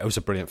 Mbappe, it was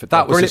a brilliant finish.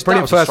 That was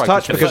brilliant first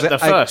touch, because the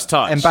first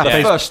touch.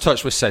 Mbappe's first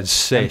touch was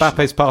sensational.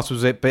 Mbappe's pass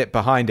was a bit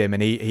behind him,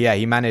 and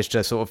he managed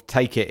to sort of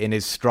take it in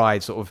his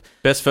stride. Sort of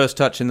best first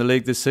touch in the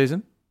league this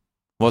season,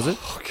 was it?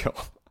 Oh God.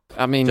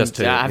 I mean,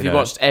 have you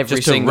watched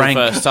every single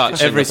first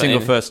touch? Every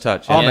single first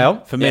touch.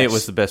 Armel, for me, it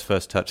was the best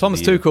first touch.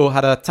 Thomas Tuchel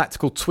had a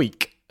tactical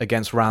tweak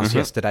against Rennes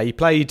yesterday. He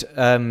played.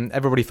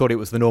 Everybody thought it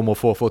was the normal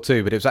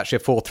 4-4-2, but it was actually a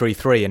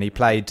 4-3-3, and he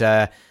played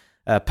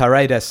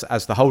Paredes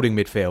as the holding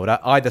midfielder.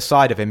 Either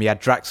side of him, he had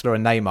Draxler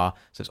and Neymar,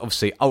 so it's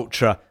obviously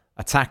ultra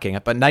attacking.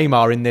 But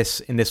Neymar in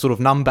this sort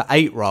of number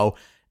 8 role,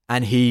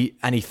 and he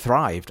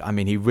thrived. I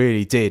mean, he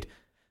really did,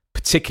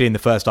 particularly in the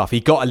first half. He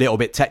got a little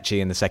bit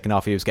tetchy in the second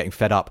half. He was getting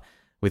fed up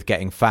with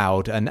getting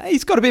fouled, and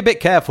he's got to be a bit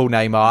careful,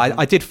 Neymar.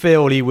 I did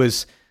feel he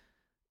was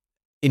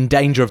in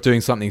danger of doing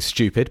something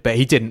stupid, but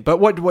he didn't. But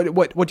what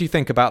do you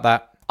think about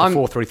that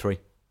 4-3-3?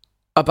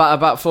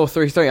 About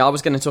 4-3-3, I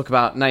was going to talk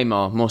about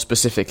Neymar more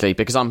specifically,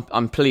 because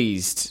I'm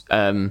pleased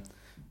to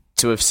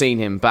have seen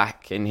him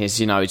back in his.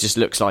 It just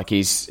looks like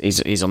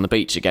he's on the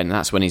beach again. And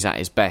that's when he's at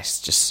his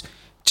best,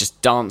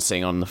 just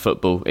dancing on the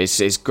football.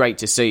 It's great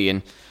to see,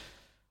 and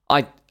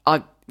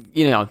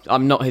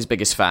I'm not his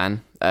biggest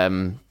fan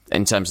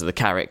in terms of the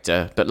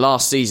character, but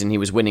last season he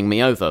was winning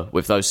me over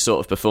with those sort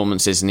of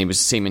performances, and he was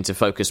seeming to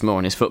focus more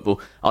on his football.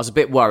 I was a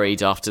bit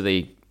worried after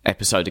the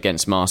episode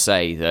against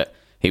Marseille that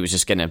he was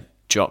just going to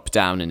drop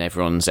down in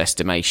everyone's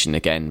estimation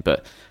again,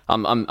 but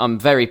I'm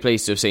very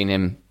pleased to have seen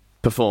him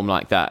perform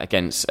like that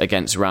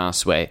against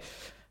Rennes, where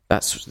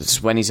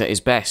that's when he's at his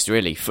best,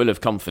 really full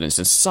of confidence,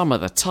 and some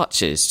of the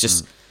touches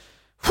just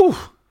whew,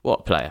 what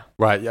a player.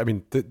 Right, I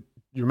mean,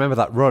 you remember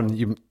that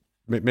run?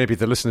 Maybe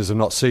the listeners have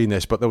not seen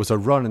this, but there was a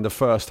run in the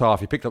first half.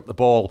 He picked up the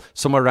ball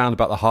somewhere around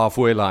about the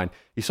halfway line.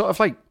 He sort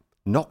of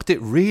knocked it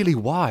really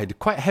wide,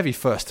 quite a heavy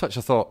first touch.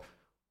 I thought,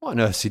 what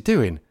on earth is he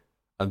doing?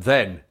 And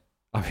then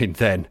he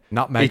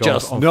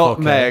just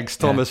nutmegs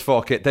Thomas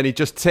Fouquet. Then he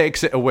just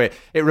takes it away.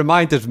 It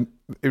reminded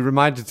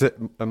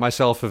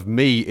myself of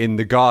me in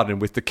the garden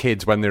with the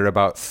kids when they were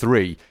about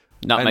 3.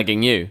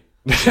 Nutmegging you.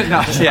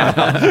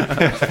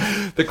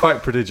 They're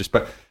quite prodigious,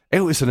 but it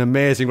was an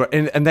amazing run.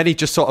 And then he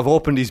just sort of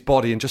opened his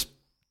body and just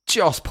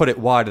put it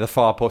wide of the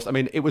far post. I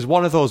mean, it was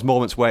one of those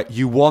moments where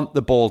you want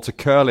the ball to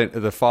curl into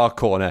the far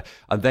corner,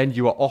 and then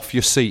you are off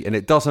your seat, and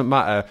it doesn't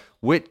matter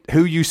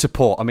who you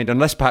support. I mean,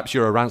 unless perhaps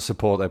you're a Rennes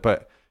supporter,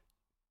 but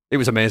it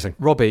was amazing.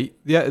 Robbie,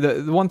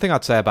 the one thing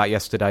I'd say about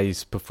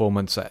yesterday's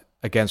performance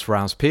against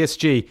Rennes,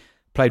 PSG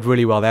played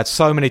really well. They had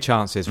so many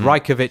chances.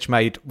 Rajkovic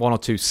made 1 or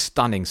 2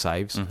 stunning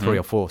saves, 3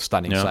 or 4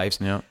 stunning saves.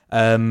 Yeah.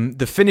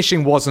 The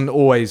finishing wasn't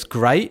always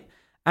great.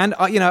 And,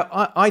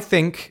 I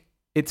think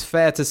it's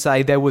fair to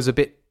say there was a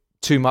bit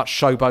too much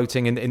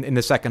showboating in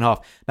the second half.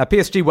 Now,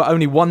 PSG were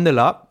only 1-0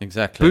 up.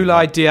 Exactly.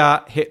 Boulaye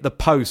Dia hit the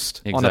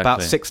post on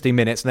about 60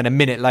 minutes, and then a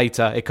minute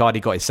later, Icardi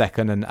got his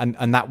second,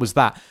 and that was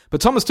that. But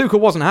Thomas Tuchel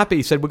wasn't happy.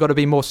 He said, we've got to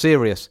be more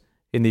serious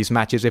in these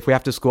matches. If we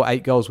have to score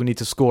 8 goals, we need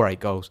to score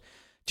 8 goals.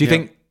 Do you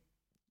think...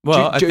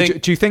 Well,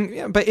 do you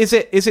think... But is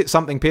it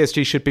something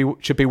PSG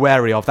should be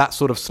wary of, that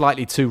sort of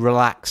slightly too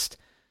relaxed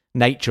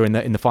nature in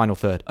the final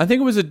third? I think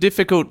it was a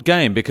difficult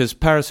game because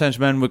Paris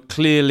Saint-Germain were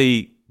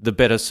clearly the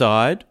better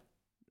side.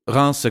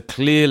 Reims are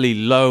clearly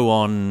low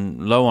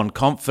on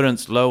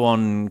confidence, low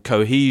on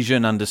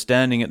cohesion,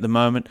 understanding at the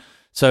moment.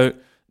 So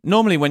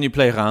normally when you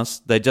play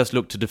Reims, they just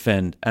look to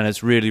defend, and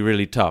it's really,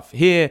 really tough.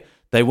 Here,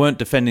 they weren't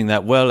defending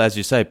that well. As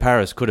you say,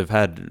 Paris could have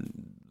had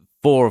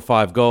 4 or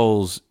 5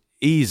 goals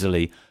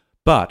easily.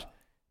 But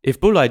if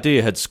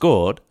Boulaïdia had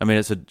scored, I mean,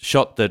 it's a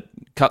shot that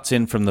cuts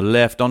in from the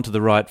left onto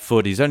the right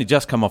foot. He's only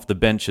just come off the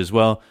bench as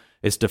well.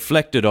 It's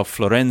deflected off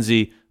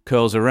Florenzi,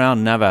 curls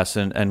around Navas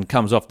and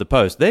comes off the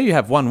post. There you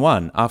have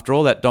 1-1 after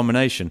all that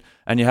domination.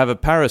 And you have a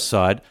Paris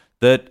side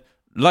that,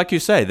 like you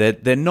say,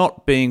 they're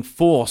not being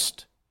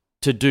forced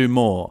to do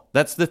more.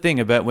 That's the thing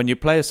about when you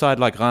play a side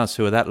like Reims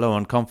who are that low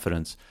on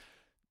confidence.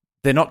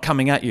 They're not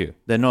coming at you.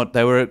 They're not.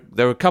 There were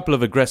a couple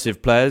of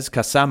aggressive players.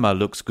 Kasama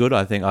looks good.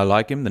 I think I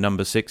like him, the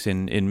number 6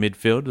 in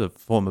midfield, the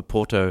former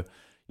Porto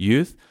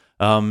youth.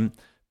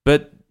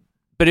 But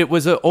it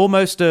was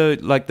almost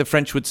like the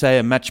French would say,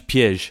 a match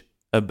piège,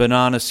 a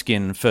banana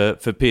skin for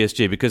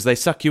PSG, because they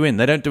suck you in.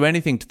 They don't do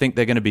anything to think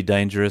they're going to be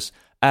dangerous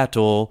at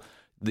all.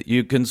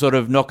 You can sort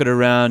of knock it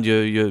around.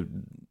 For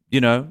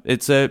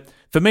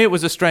me, it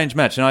was a strange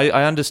match, and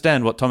I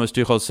understand what Thomas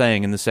Tuchel's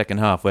saying in the second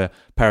half, where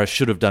Paris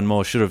should have done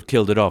more, should have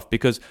killed it off,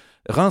 because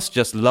Reims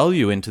just lull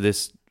you into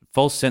this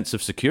false sense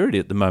of security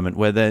at the moment,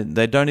 where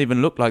they don't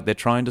even look like they're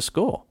trying to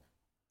score.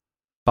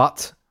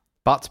 But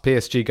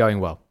PSG going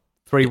well.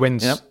 3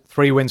 wins, Yep.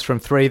 3 wins from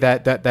 3.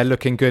 They're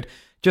looking good.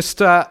 Just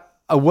a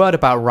word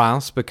about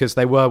Reims, because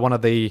they were one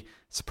of the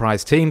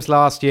surprise teams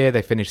last year.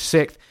 They finished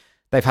 6th.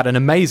 They've had an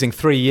amazing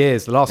 3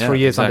 years. The last 3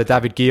 years under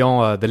David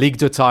Guillon, the Ligue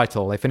 2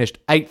 title. They finished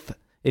 8th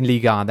in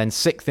Ligue 1, then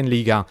 6th in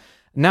Ligue 1.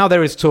 Now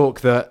there is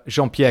talk that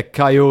Jean-Pierre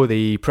Caillot,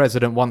 the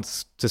president,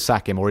 wants to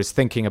sack him, or is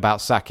thinking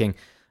about sacking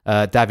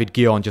David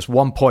Guillon. Just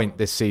 1 point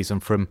this season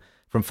from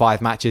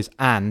 5 matches,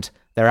 and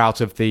they're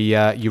out of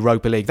the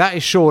Europa League. That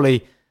is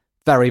surely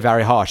very,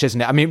 very harsh, isn't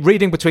it? I mean,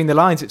 reading between the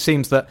lines, it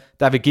seems that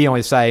David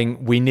Guillon is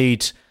saying we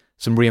need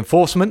some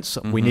reinforcements,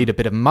 we need a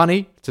bit of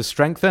money to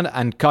strengthen,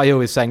 and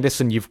Caillot is saying,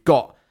 listen, you've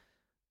got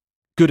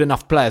good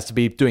enough players to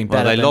be doing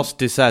better. Well, they lost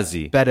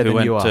Disasi, who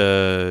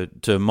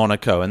went to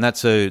Monaco, and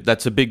that's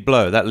a big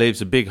blow. That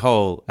leaves a big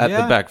hole at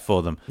the back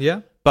for them.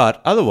 Yeah.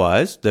 But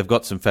otherwise, they've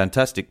got some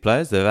fantastic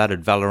players. They've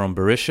added Valérien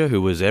Berisha,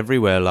 who was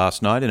everywhere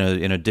last night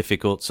in a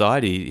difficult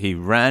side. He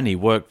ran, he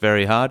worked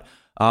very hard.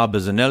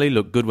 Bazzanelli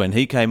looked good when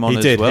he came on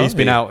as well. He's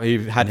been out.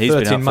 He had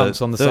 13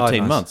 months on the side.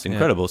 13 months,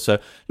 incredible. So,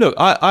 look,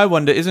 I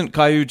wonder, isn't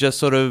Caillou just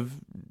sort of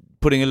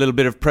putting a little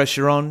bit of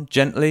pressure on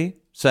gently,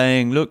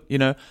 saying, look,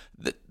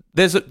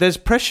 there's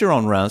pressure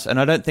on Reims, and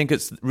I don't think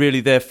it's really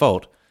their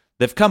fault.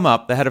 They've come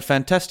up. They had a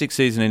fantastic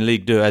season in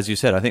Ligue 2, as you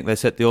said. I think they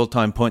set the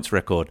all-time points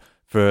record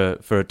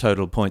for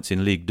total points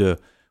in Ligue 2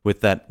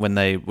 with that when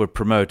they were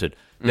promoted.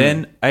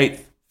 Then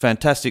 8th,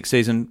 fantastic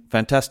season,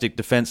 fantastic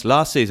defence.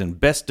 Last season,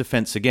 best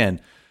defence again.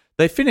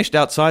 They finished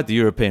outside the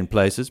European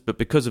places, but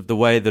because of the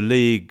way the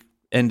league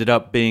ended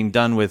up being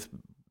done with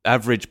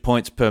average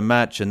points per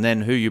match and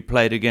then who you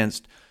played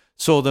against,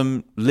 saw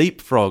them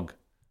leapfrog,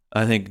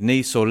 I think,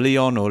 Nice or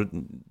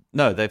Lyon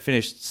they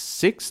finished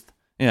 6th,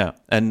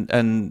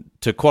 and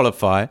to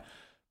qualify.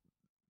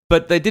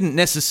 But they didn't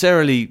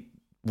necessarily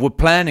were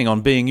planning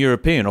on being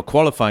European or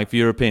qualifying for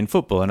European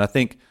football. And I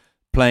think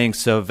playing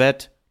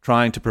Servette,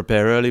 trying to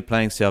prepare early,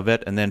 playing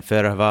Servette and then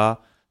Ferreira,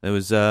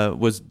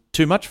 was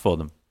too much for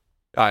them.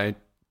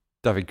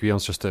 David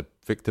Guillon's just a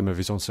victim of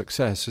his own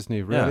success, isn't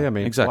he, really? Yeah, I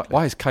mean, exactly.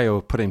 Why is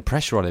Caillot putting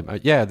pressure on him?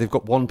 They've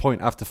got 1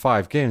 point after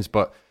 5 games,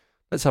 but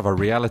let's have a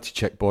reality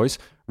check, boys.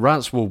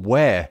 Reims were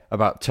where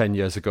about 10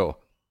 years ago?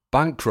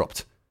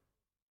 Bankrupt.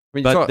 I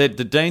mean, but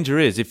the danger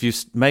is, if you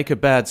make a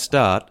bad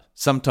start,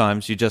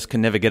 sometimes you just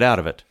can never get out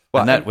of it.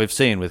 Well, and that we've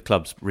seen with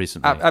clubs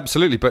recently.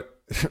 Absolutely.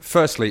 But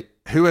firstly,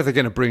 who are they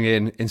going to bring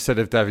in instead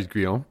of David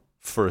Guillon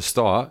for a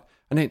start?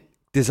 And then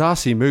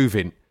Disasi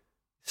moving.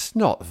 It's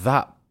not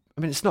that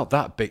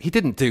big. He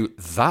didn't do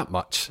that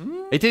much.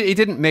 He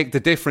didn't make the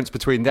difference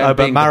between them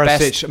being the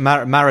best.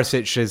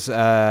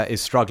 Marasic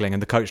is struggling,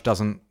 and the coach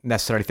doesn't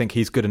necessarily think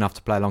he's good enough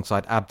to play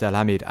alongside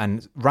Abdelhamid.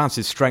 And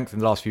Reims' strength in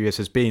the last few years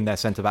has been their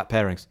centre-back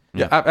pairings.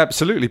 Yeah,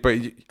 absolutely. But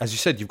as you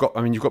said, you've got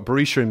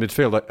Berisha in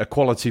midfield, a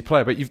quality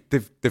player. But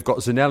they've got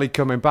Zanelli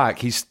coming back.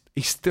 He's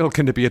still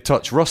going to be a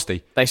touch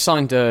rusty. They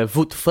signed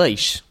Wout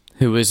Freich,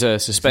 who was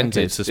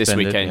suspended this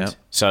weekend. Yeah.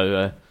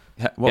 So.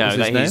 What was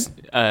his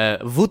name?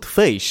 Wout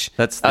Freich.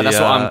 That's what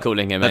I'm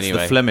calling him anyway.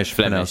 That's the Flemish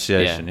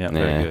pronunciation. Yeah,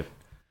 very good.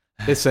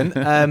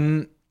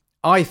 Listen,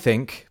 I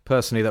think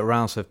personally that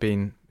Reims have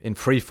been in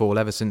free fall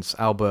ever since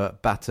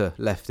Albert Batter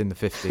left in the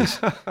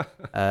 50s.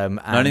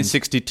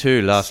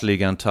 1962, last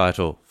Ligue 1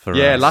 title for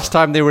Yeah, Reims. last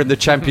time they were in the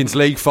Champions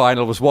League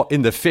final was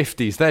in the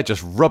 50s. They're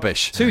just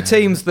rubbish. 2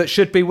 teams that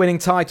should be winning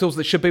titles,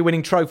 that should be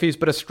winning trophies,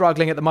 but are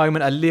struggling at the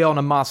moment are Lyon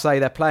and Marseille.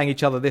 They're playing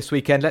each other this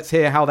weekend. Let's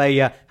hear how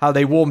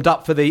they warmed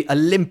up for the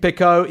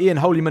Olympico. Ian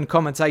Holyman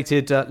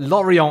commentated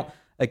Lorient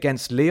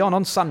against Lyon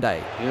on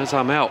Sunday. Here's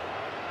Armel.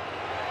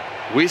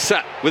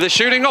 Wissa with a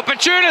shooting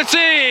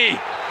opportunity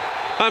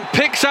and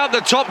picks out the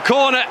top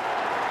corner.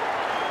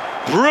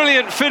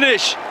 Brilliant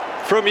finish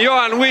from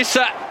Johan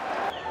Wissa.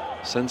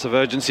 Sense of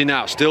urgency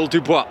now. Still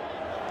Dubois.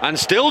 And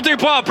still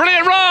Dubois.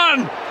 Brilliant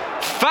run!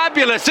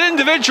 Fabulous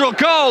individual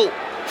goal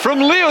from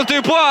Leo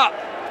Dubois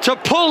to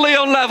pull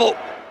Lyon level.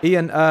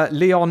 Ian,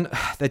 Lyon,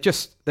 they're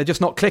just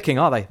not clicking,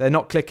 are they? They're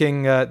not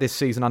clicking this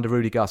season under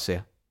Rudy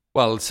Garcia.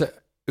 Well,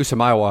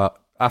 Usamawa,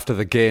 after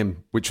the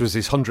game, which was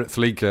his 100th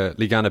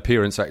Ligue 1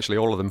 appearance, actually,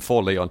 all of them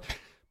for Lyon,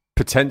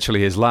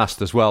 potentially his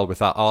last as well, with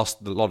that a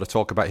lot of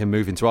talk about him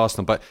moving to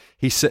Arsenal. But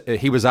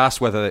he was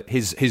asked whether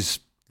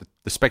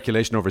the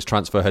speculation over his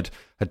transfer had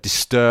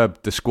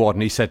disturbed the squad,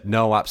 and he said,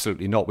 no,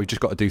 absolutely not. We've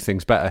just got to do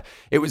things better.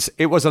 It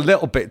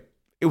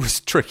was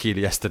tricky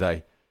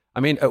yesterday. I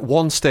mean, at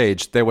one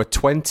stage, there were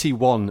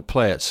 21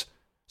 players.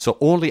 So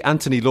only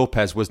Anthony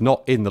Lopez was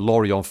not in the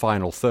Lorient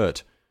final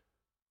third.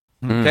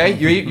 Okay?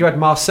 You had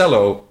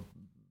Marcelo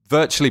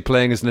virtually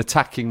playing as an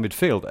attacking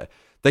midfielder.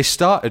 They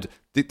started...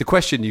 The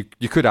question you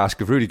could ask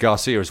of Rudy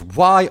Garcia is,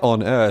 why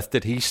on earth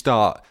did he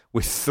start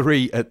with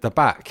 3 at the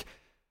back?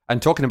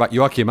 And talking about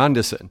Joachim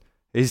Andersen,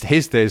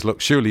 his days look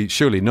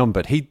surely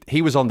numbered.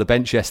 He was on the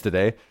bench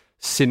yesterday.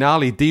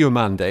 Sinali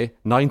Diomande,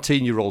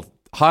 19-year-old,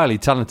 highly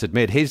talented,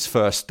 made his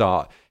first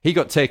start. He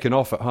got taken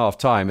off at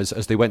half-time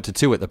as they went to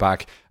 2 at the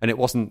back, and it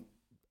wasn't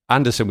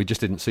Andersen. We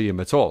just didn't see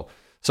him at all.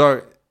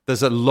 So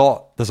there's a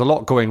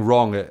lot going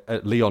wrong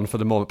at Lyon for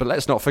the moment. But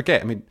let's not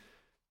forget, I mean,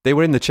 they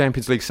were in the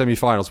Champions League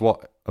semi-finals,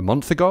 a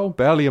month ago?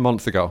 Barely a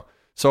month ago.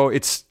 So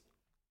it's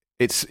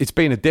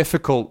been a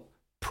difficult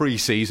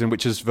pre-season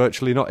which has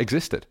virtually not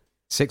existed.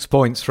 6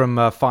 points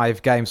from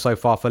 5 games so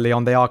far for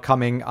Lyon. They are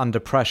coming under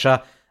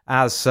pressure,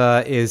 as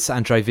is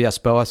Andre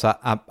Villas-Boas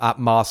at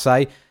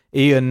Marseille.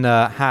 Ian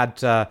had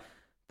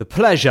the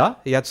pleasure.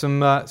 He had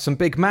some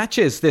big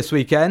matches this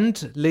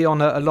weekend.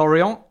 Lyon at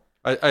Lorient.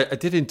 I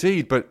did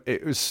indeed, but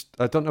it was,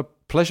 I don't know,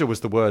 pleasure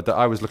was the word that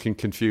I was looking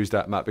confused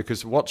at, Matt,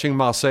 because watching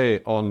Marseille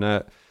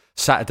on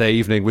Saturday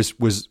evening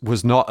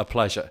was not a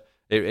pleasure.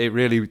 It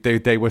really,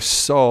 they were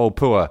so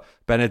poor.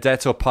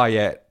 Benedetto,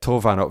 Payet,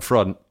 Thauvin up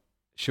front.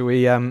 Should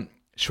we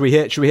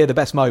hear the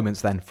best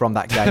moments then from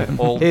that game?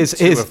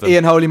 Here's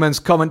Ian Holyman's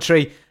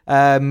commentary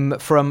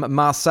from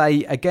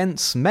Marseille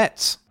against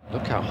Metz.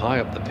 Look how high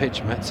up the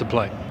pitch Metz are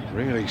playing.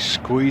 Really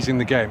squeezing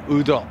the game.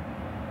 Udon.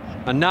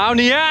 And now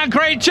Nian,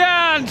 great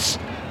chance!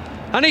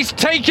 And he's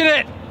taken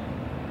it!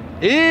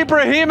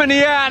 Ibrahim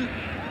Nian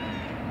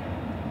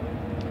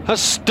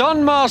has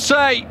stunned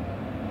Marseille,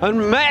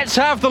 and Metz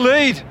have the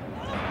lead.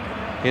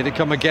 Here they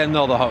come again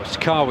though, the hosts.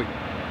 Kawi.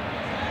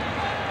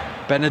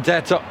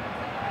 Benedetto.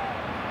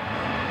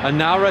 And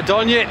now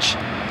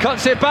Radonjic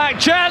cuts it back.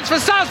 Chance for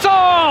Sanson!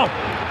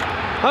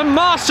 And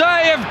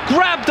Marseille have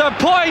grabbed a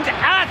point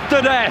at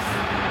the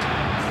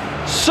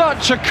death.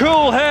 Such a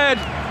cool head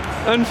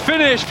and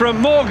finish from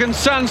Morgan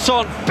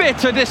Sanson.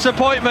 Bitter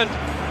disappointment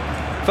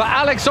for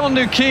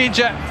Alexandre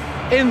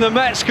Kija in the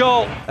Metz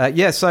goal.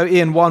 So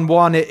Ian,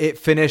 1-1 it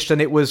finished,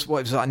 and it was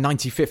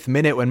 95th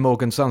minute when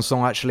Morgan Sanson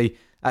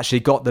actually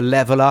got the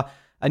leveller.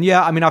 And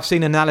yeah, I mean, I've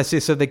seen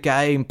analysis of the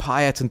game.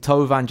 Payet and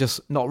Thauvin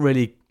just not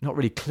really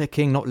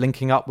clicking, not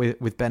linking up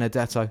with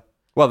Benedetto.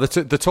 Well,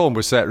 the tone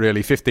was set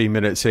really 15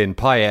 minutes in.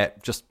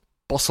 Payet just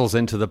bustles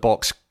into the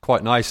box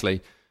quite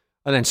nicely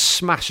and then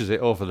smashes it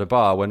over the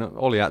bar when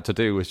all he had to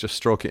do was just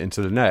stroke it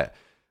into the net.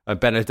 And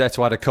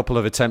Benedetto had a couple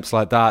of attempts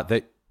like that.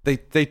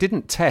 They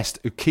didn't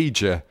test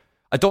Ukija.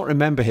 I don't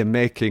remember him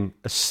making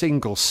a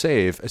single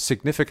save, a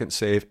significant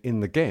save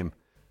in the game.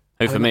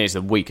 Who for me is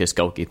the weakest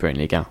goalkeeper in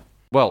Ligue 1.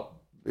 Well,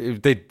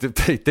 they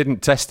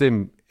didn't test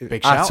him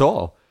at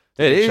all.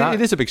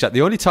 It is a big shout.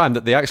 The only time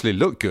that they actually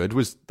looked good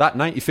was that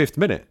 95th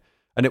minute.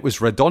 And it was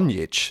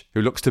Radonjic,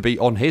 who looks to be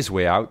on his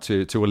way out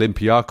to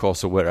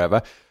Olympiacos or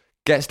wherever,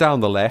 gets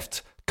down the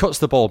left, cuts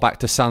the ball back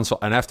to Sanson.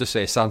 And I have to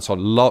say, Sanson,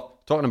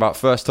 talking about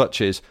first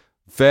touches,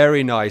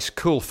 very nice,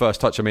 cool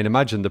first touch. I mean,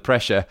 imagine the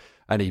pressure.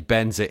 And he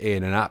bends it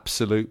in, an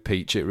absolute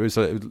peach. It was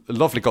a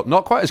lovely goal.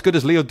 Not quite as good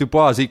as Leo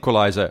Dubois'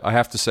 equaliser, I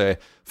have to say,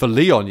 for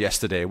Lyon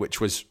yesterday,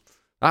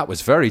 that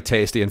was very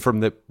tasty and from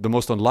the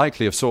most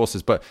unlikely of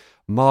sources. But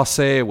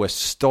Marseille was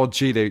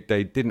stodgy.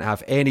 They didn't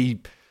have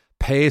any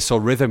pace or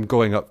rhythm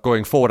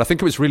going forward. I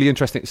think it was really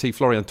interesting to see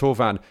Florian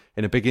Thauvin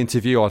in a big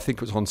interview, I think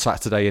it was on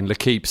Saturday in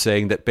L'Équipe,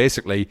 saying that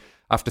basically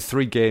after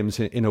 3 games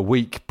in a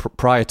week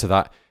prior to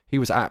that, he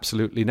was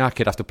absolutely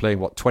knackered after playing,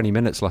 20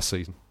 minutes last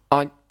season.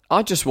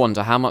 I just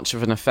wonder how much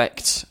of an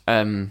effect,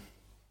 I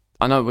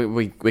know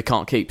we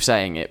can't keep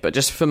saying it, but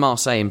just for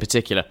Marseille in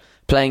particular,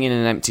 playing in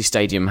an empty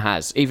stadium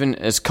has, even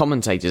as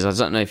commentators, I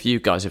don't know if you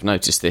guys have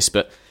noticed this,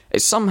 but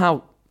it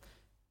somehow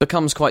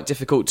becomes quite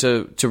difficult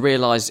to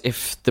realise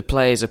if the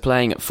players are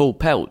playing at full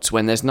pelt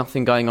when there's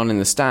nothing going on in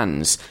the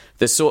stands.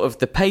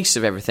 The pace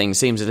of everything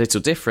seems a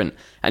little different,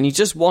 and you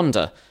just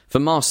wonder, for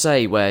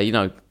Marseille,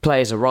 where,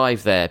 players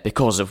arrive there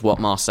because of what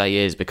Marseille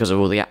is, because of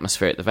all the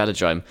atmosphere at the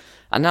Velodrome,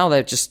 and now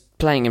they're just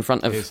playing in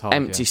front of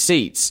empty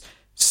seats.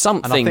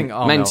 Something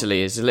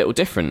mentally is a little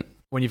different.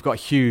 When you've got a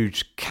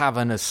huge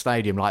cavernous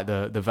stadium like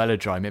the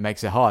Velodrome, it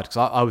makes it hard. Because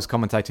I was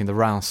commentating the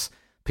Reims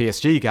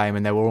PSG game,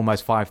 and there were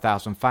almost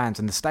 5,000 fans,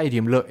 and the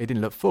stadium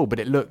didn't look full, but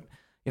it looked,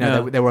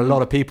 there were a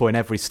lot of people in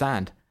every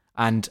stand.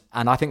 and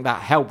I think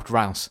that helped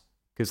Reims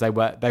because they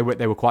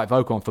were quite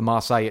vocal. And for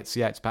Marseille,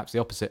 it's perhaps the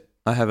opposite.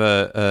 I have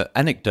a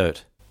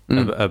anecdote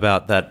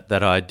about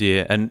that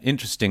idea, and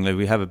interestingly,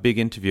 we have a big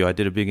interview. I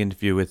did a big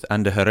interview with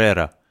Ander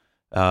Herrera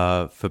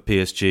for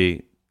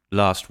PSG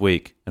last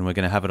week, and we're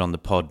going to have it on the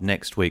pod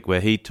next week, where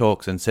he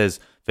talks and says,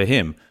 for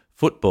him,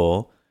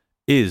 football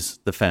is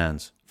the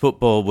fans.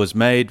 Football was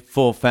made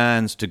for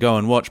fans to go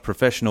and watch.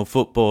 Professional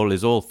football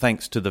is all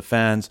thanks to the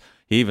fans.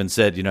 He even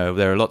said,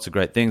 there are lots of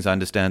great things. I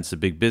understand it's a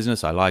big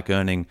business. I like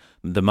earning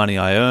the money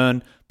I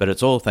earn, but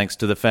it's all thanks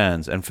to the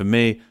fans. And for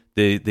me,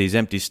 these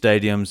empty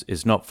stadiums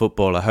is not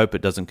football. I hope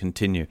it doesn't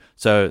continue.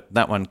 So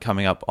that one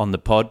coming up on the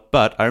pod.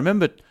 But I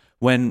remember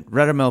when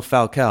Radamel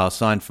Falcao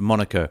signed for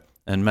Monaco,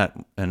 and Matt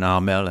and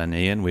Armel and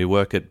Ian, we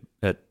work at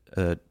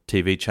a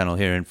TV channel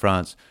here in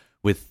France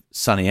with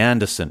Sonny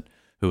Anderson,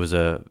 who was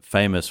a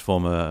famous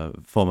former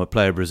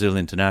player, Brazil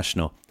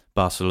international,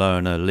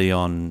 Barcelona,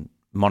 Lyon,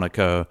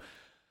 Monaco,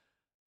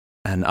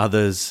 and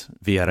others,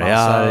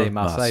 Villarreal,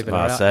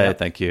 Marseille,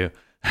 thank you.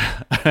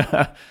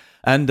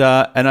 and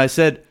I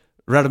said,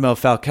 Radamel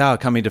Falcao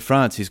coming to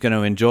France, he's going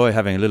to enjoy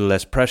having a little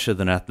less pressure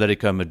than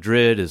Atletico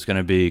Madrid. It's going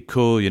to be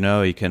cool,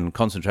 he can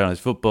concentrate on his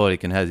football, he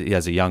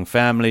has a young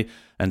family.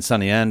 And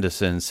Sonny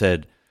Anderson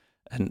said,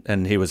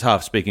 and he was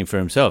half speaking for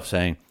himself,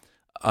 saying,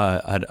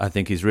 I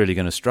think he's really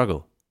going to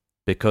struggle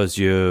because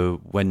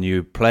when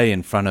you play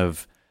in front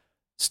of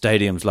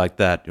stadiums like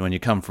that, when you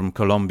come from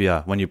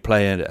Colombia, when you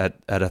play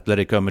at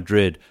Atletico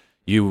Madrid,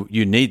 you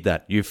need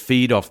that. You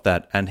feed off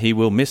that, and he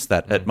will miss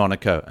that at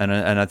Monaco. And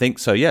I think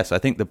so. Yes, I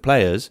think the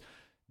players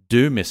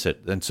do miss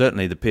it, and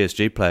certainly the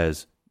PSG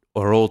players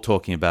are all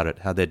talking about it.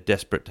 How they're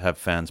desperate to have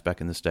fans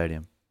back in the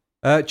stadium.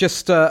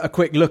 Just a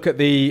quick look at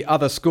the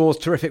other scores.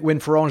 Terrific win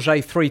for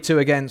Angers, 3-2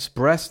 against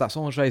Brest. That's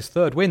Angers'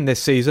 third win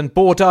this season.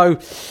 Bordeaux,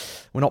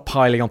 we're not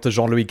piling onto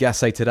Jean-Louis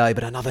Gasset today,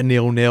 but another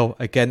 0-0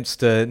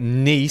 against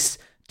Nice.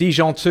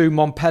 Dijon 2,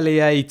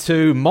 Montpellier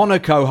 2.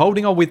 Monaco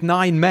holding on with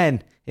 9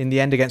 men in the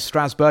end against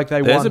Strasbourg.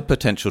 There's a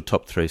potential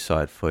top 3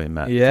 side for you,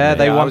 Matt. Yeah,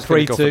 they won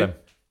 3-2.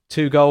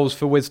 2 goals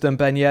for Wisdom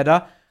Ben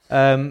Yedder.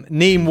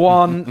 Nîmes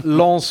 1,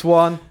 Lens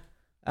 1.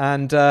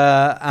 And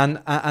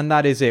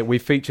that is it.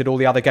 We've featured all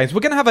the other games. We're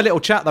going to have a little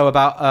chat though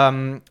about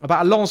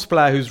a Lens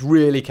player who's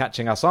really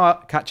catching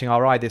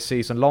our eye this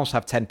season. Lens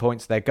have 10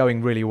 points. They're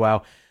going really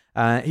well.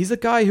 He's a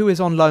guy who is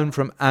on loan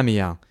from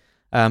Amiens,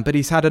 but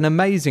he's had an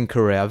amazing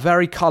career, a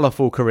very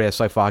colourful career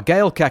so far.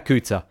 Gaël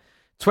Kakuta,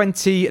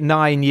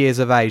 29 years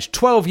of age.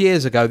 12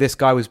 years ago, this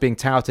guy was being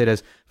touted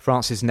as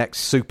France's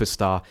next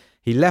superstar.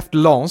 He left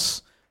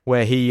Lens,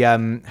 where he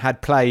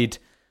had played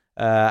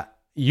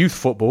youth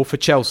football for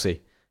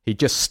Chelsea. He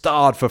just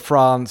starred for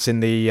France in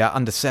the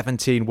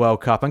Under-17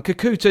 World Cup. And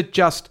Kakuta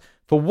just,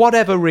 for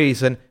whatever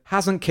reason,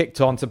 hasn't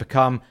kicked on to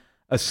become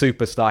a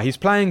superstar. He's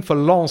playing for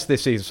Lens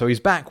this season, so he's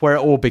back where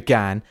it all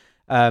began.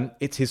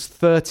 It's his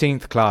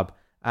 13th club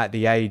at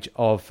the age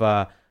of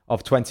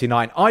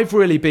 29. I've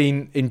really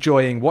been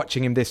enjoying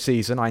watching him this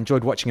season. I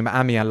enjoyed watching him at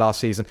Amiens last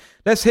season.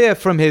 Let's hear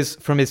from his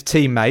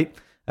teammate.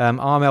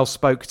 Armel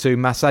spoke to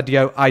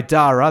Massadio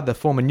Aidara, the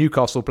former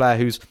Newcastle player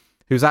who's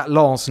at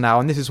Lens now,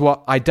 and this is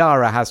what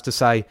Aidara has to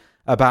say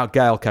about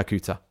Gaël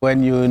Kakuta.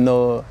 When you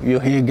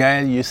hear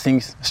Gaël, you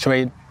think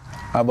straight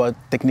about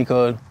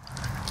technical,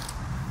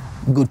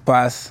 good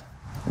pass,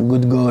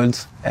 good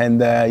goals,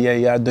 and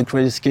he has the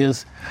crazy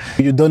skills.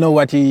 You don't know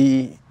what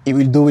he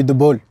will do with the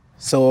ball.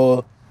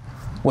 So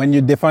when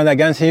you defend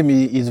against him,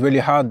 it's really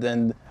hard,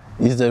 and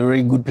he's a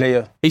very good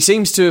player. He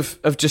seems to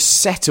have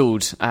just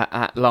settled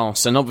at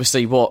Lens, and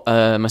obviously what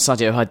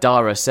Massadio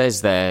Aidara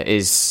says there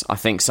is, I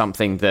think,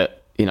 something that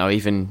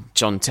even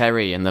John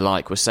Terry and the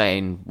like were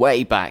saying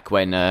way back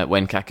when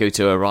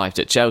Kakuta arrived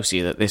at Chelsea,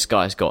 that this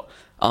guy's got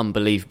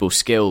unbelievable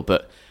skill,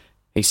 but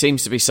he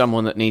seems to be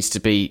someone that needs to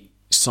be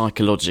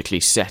psychologically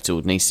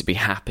settled, needs to be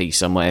happy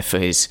somewhere for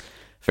his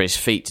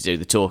feet to do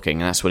the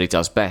talking, and that's what he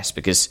does best.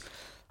 Because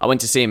I went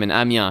to see him in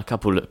Amiens a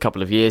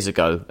couple of years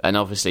ago, and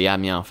obviously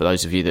Amiens, for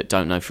those of you that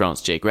don't know France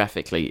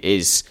geographically,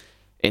 is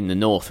in the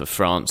north of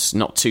France,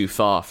 not too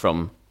far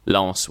from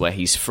Lens, where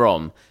he's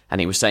from. And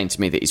he was saying to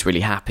me that he's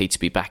really happy to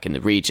be back in the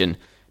region.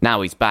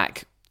 Now he's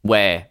back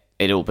where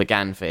it all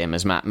began for him,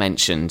 as Matt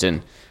mentioned,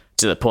 and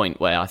to the point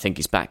where I think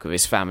he's back with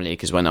his family,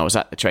 because when I was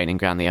at the training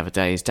ground the other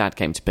day, his dad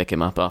came to pick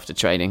him up after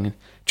training and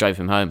drove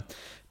him home.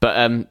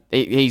 But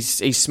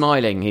he's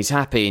smiling, he's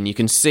happy, and you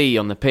can see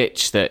on the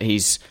pitch that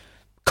he's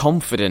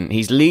confident.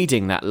 He's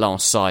leading that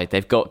last side.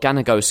 They've got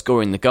Ganago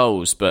scoring the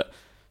goals, but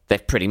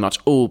they've pretty much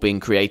all been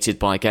created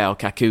by Gaël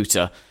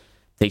Kakuta.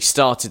 He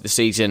started the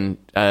season,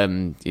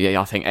 I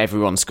think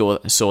everyone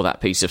saw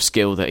that piece of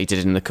skill that he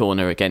did in the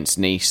corner against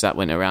Nice. That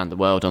went around the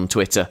world on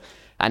Twitter.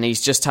 And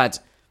he's just had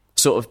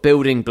sort of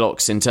building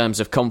blocks in terms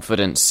of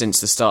confidence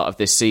since the start of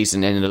this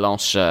season in the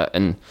last shirt.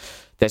 And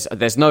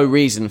there's no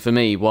reason for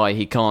me why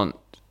he can't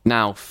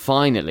now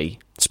finally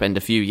spend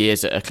a few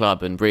years at a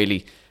club and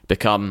really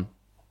become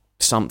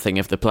something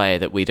of the player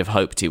that we'd have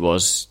hoped he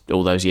was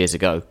all those years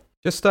ago.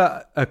 Just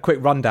a quick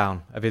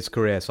rundown of his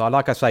career. So,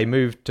 like I say,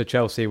 moved to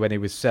Chelsea when he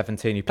was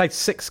 17. He played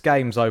 6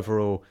 games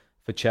overall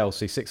for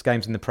Chelsea, 6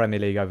 games in the Premier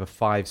League over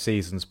 5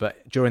 seasons.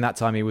 But during that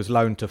time, he was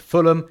loaned to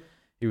Fulham,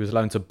 he was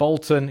loaned to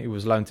Bolton, he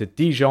was loaned to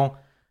Dijon.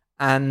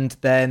 And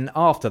then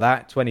after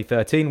that,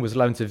 2013, was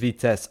loaned to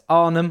Vitesse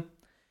Arnhem.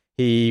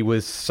 He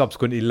was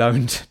subsequently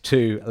loaned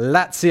to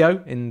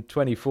Lazio in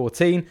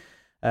 2014.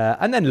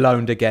 And then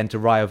loaned again to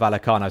Rayo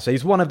Vallecano. So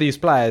he's one of these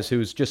players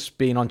who's just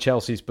been on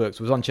Chelsea's books,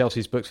 was on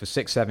Chelsea's books for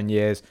 6-7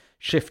 years,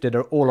 shifted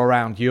all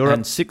around Europe.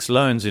 And 6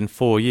 loans in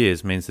 4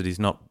 years means that he's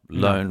not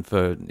loaned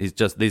for... These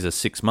are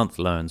 6-month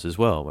loans as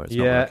well, where it's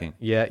not working.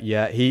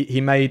 Yeah. He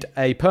made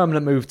a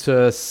permanent move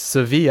to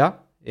Sevilla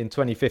in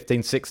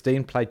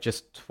 2015-16, played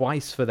just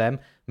twice for them,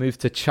 moved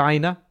to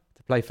China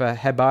to play for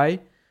Hebei,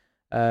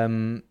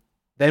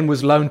 then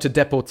was loaned to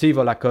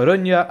Deportivo La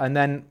Coruña, and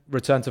then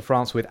returned to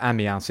France with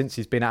Amiens. Since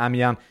he's been at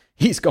Amiens,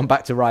 he's gone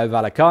back to Rayo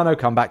Vallecano,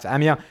 come back to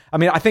Amiens. I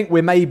mean, I think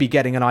we're maybe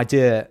getting an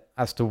idea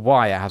as to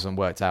why it hasn't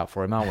worked out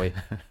for him, aren't we?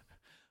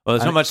 Well,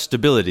 there's not much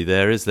stability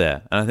there, is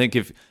there? And I think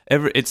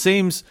it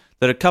seems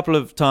that a couple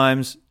of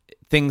times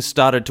things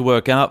started to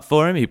work out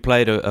for him. He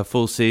played a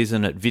full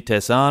season at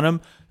Vitesse Arnhem,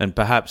 and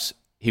perhaps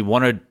he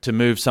wanted to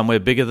move somewhere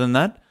bigger than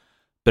that.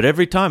 But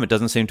every time it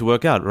doesn't seem to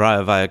work out.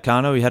 Rayo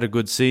Vallecano, he had a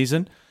good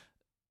season.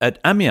 At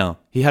Amiens,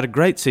 he had a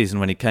great season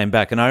when he came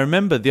back. And I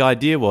remember the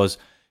idea was,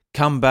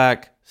 come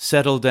back,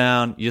 settle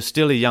down. You're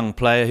still a young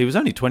player. He was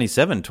only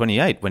 27,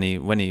 28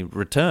 when he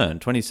returned.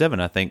 27,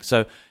 I think.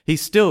 So he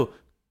still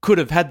could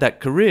have had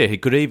that career. He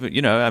could even,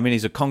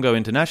 he's a Congo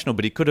international,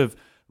 but he could have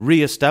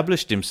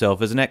re-established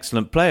himself as an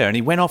excellent player. And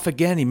he went off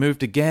again. He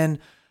moved again.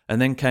 And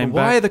then came back.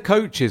 Why are the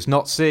coaches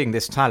not seeing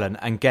this talent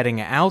and getting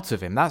it out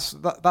of him? That's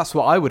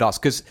what I would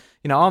ask. Because,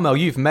 Armel,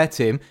 you've met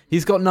him.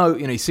 He's got no,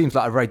 he seems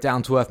like a very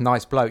down-to-earth,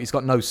 nice bloke. He's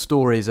got no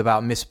stories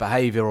about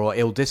misbehaviour or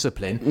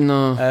ill-discipline.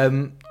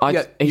 No.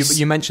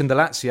 You mentioned the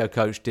Lazio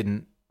coach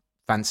didn't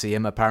fancy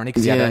him, apparently,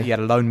 because he had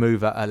a loan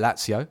move at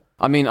Lazio.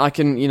 I mean, I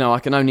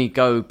can only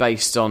go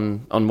based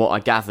on what I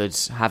gathered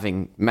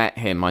having met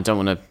him. I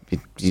don't want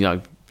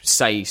to,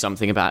 say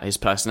something about his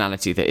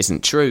personality that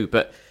isn't true,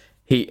 but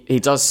He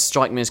does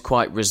strike me as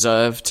quite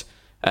reserved,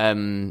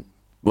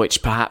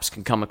 which perhaps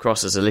can come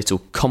across as a little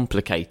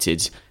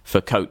complicated for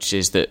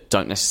coaches that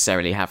don't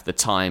necessarily have the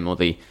time or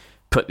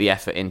put the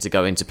effort in to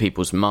go into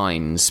people's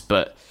minds.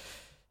 But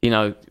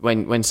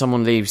when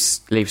someone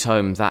leaves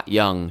home that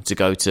young to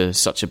go to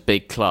such a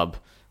big club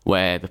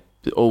where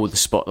all the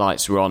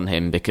spotlights were on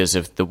him because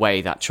of the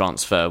way that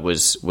transfer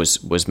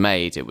was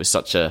made, it was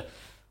such a...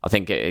 I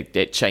think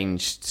it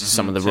changed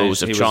some of the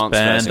rules of transfer.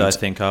 He was banned, I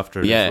think, after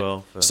it as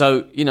well.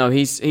 So,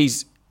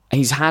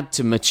 he's had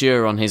to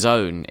mature on his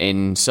own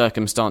in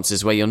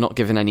circumstances where you're not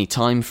given any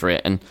time for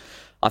it. And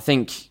I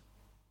think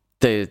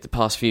the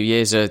past few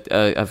years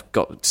have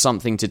got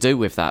something to do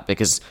with that,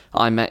 because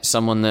I met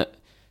someone that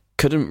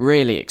couldn't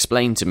really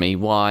explain to me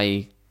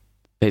why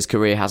his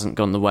career hasn't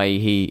gone the way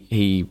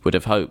he would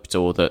have hoped,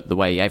 or the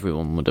way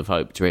everyone would have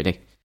hoped, really.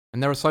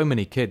 And there are so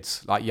many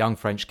kids, like young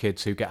French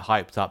kids, who get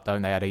hyped up,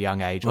 don't they, at a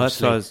young age? Well,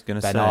 that's what I was going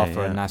to say. Ben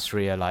Arfa and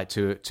Nasri are like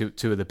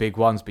two of the big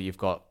ones, but you've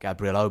got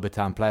Gabriel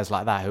Obertan, players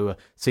like that who are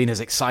seen as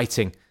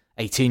exciting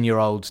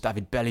 18-year-olds,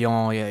 David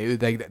Bellion.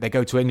 They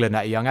go to England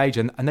at a young age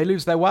and they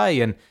lose their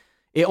way. And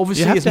it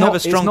obviously is not straightforward. You have to have a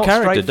strong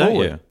character, don't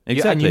you?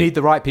 Exactly. And you need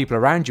the right people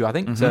around you, I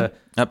think, to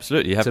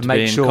absolutely. You have to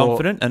be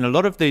confident. And a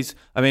lot of these,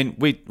 I mean,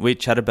 we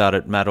chat about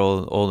it, Matt,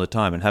 all the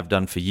time, and have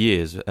done for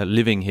years,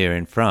 living here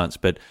in France.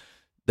 But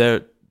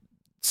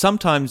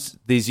sometimes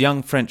these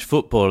young French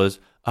footballers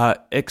are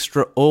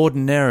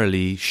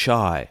extraordinarily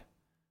shy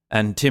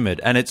and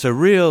timid. And it's a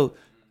real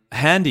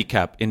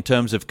handicap in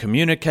terms of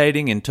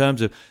communicating, in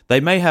terms of they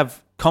may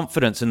have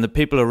confidence in the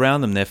people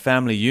around them, their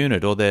family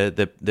unit, or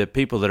their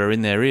people that are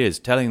in their ears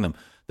telling them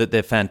that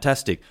they're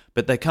fantastic,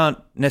 but they can't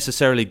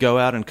necessarily go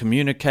out and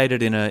communicate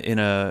it in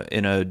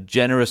a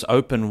generous,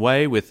 open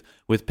way with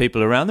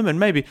people around them.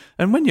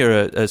 And when you're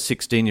a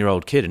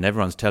 16-year-old kid and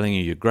everyone's telling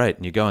you you're great,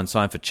 and you go and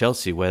sign for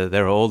Chelsea, where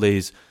there are all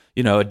these,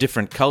 a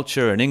different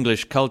culture, an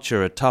English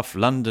culture, a tough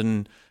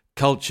London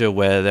culture,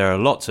 where there are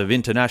lots of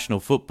international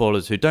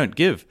footballers who don't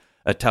give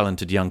a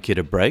talented young kid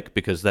a break,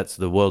 because that's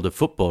the world of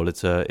football.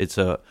 It's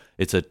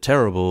a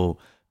terrible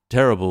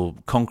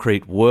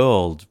concrete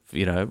world,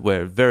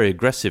 where very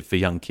aggressive for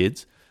young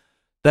kids.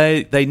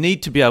 They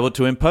need to be able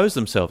to impose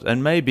themselves.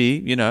 And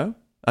maybe,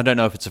 I don't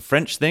know if it's a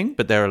French thing,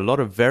 but there are a lot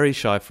of very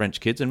shy French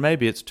kids, and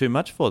maybe it's too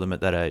much for them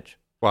at that age.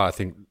 Well, I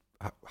think,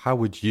 how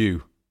would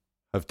you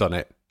have done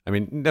it? I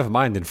mean, never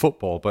mind in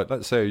football, but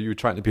let's say you were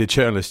trying to be a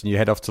journalist and you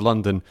head off to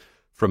London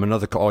from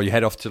or you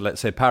head off to, let's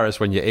say, Paris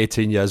when you're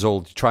 18 years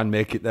old, you try and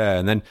make it there,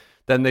 and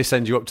then they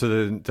send you up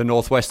to the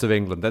northwest of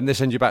England, then they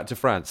send you back to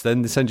France,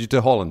 then they send you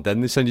to Holland,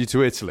 then they send you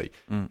to Italy.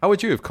 How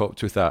would you have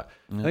coped with that?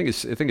 I think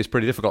it's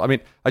pretty difficult. I mean,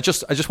 I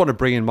just want to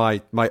bring in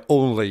my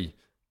only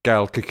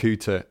Gaël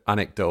Kakuta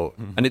anecdote,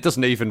 and it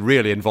doesn't even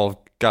really involve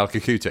Gaël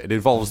Kakuta. It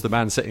involves the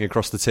man sitting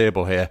across the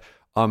table here,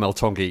 Armel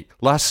Tongi.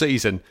 Last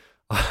season,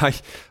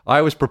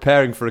 I was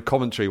preparing for a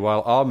commentary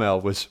while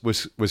Armel was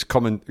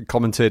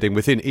commentating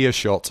within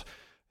earshot.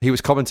 He was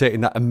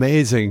commentating that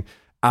amazing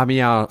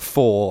Amiens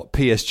 4,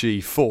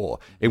 PSG 4,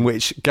 in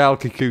which Gaël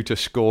Kakuta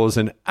scores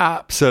an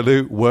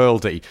absolute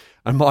worldie.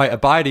 And my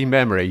abiding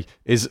memory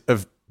is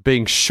of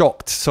being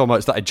shocked so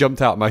much that I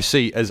jumped out of my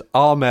seat as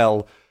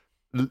Armel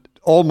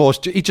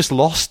he just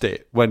lost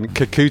it when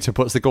Kakuta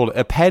puts the goal.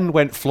 A pen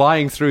went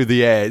flying through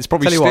the air. It's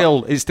probably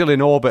still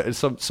in orbit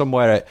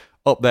somewhere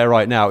up there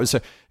right now.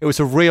 It was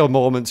a real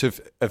moment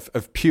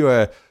of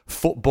pure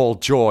football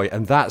joy,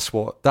 and that's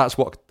what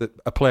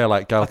a player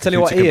like Gaël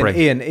Kakuta can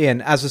bring.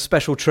 Ian, as a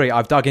special treat,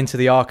 I've dug into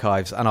the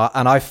archives and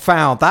I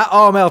found that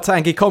Armel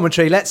Tanguy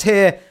commentary. Let's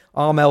hear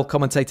Armel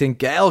commentating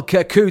Gaël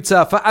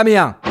Kakuta for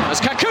Amiens. As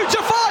Kakuta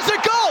fires a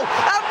goal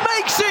and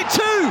makes it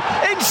too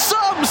in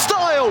some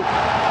style.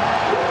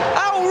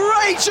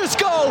 Outrageous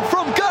goal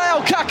from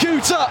Gaël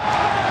Kakuta.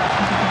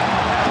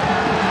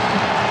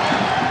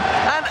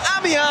 And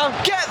Amiens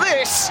get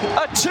this,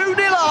 a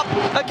 2-0 up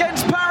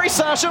against Paris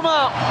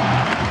Saint-Germain.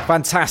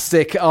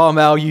 Fantastic,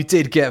 Armel. You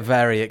did get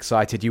very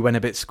excited. You went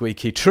a bit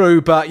squeaky. True,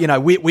 but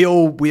we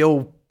all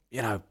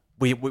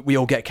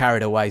get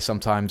carried away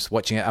sometimes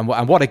watching it. And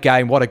what a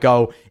game, what a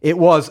goal it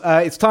was.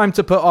 It's time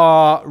to put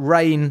our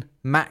rain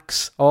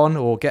max on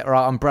or get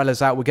our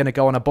umbrellas out. We're going to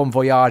go on a bon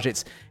voyage.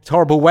 It's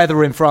horrible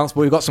weather in France,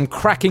 but we've got some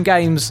cracking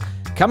games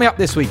coming up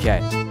this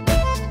weekend.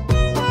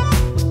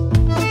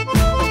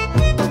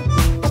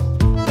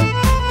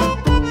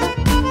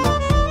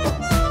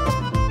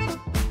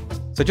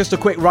 So just a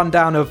quick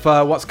rundown of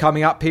what's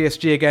coming up.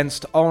 PSG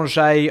against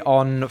Angers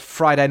on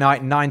Friday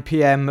night, 9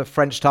 p.m.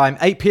 French time,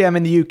 8 p.m.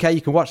 in the UK.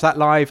 You can watch that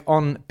live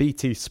on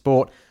BT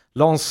Sport.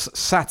 Lens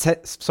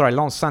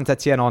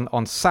Saint-Etienne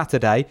on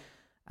Saturday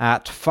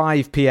at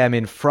 5 p.m.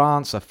 in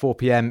France, at 4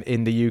 p.m.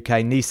 in the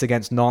UK. Nice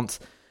against Nantes,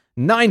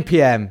 9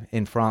 p.m.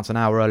 in France, an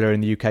hour earlier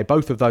in the UK.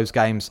 Both of those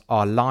games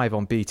are live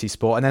on BT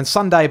Sport. And then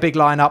Sunday, a big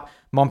lineup.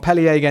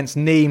 Montpellier against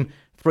Nîmes,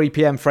 3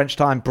 p.m. French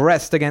time.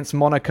 Brest against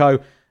Monaco,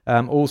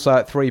 also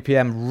at 3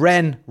 p.m.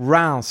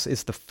 Rennes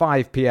is the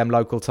 5 p.m.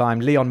 local time.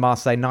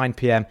 Lyon-Marseille, 9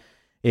 p.m.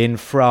 in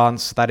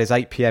France. That is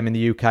 8 p.m. in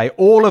the UK.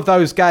 All of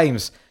those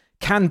games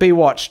can be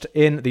watched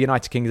in the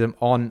United Kingdom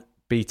on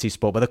BT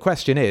Sport. But the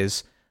question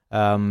is,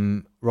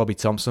 Robbie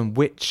Thompson,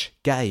 which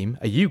game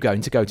are you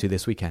going to go to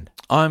this weekend?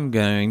 I'm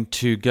going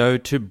to go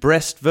to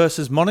Brest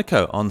versus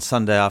Monaco on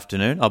Sunday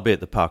afternoon. I'll be at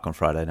the park on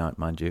Friday night,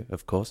 mind you,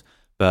 of course,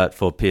 but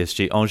for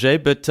PSG Angers.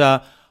 But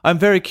I'm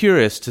very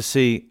curious to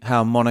see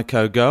how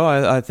Monaco go.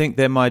 I think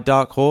they're my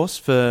dark horse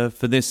for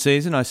this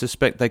season. I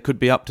suspect they could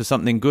be up to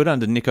something good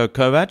under Niko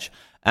Kovac.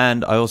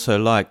 And I also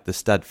like the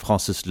Stade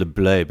Francis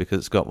Leblay because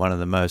it's got one of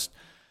the most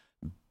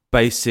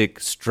basic,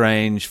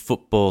 strange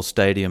football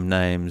stadium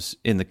names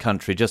in the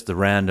country. Just the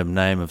random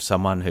name of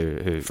someone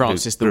who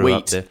Francis who the grew Wheat.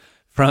 up there.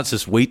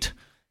 Francis Wheat.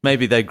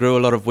 Maybe they grew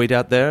a lot of wheat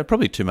out there.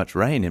 Probably too much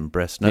rain in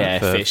Brest, no? Yeah,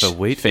 for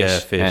wheat. Fish. Yeah,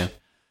 fish. Yeah.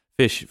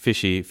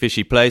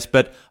 Fishy place.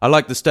 But I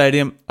like the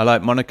stadium. I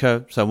like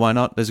Monaco, so why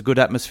not? There's a good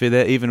atmosphere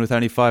there, even with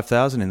only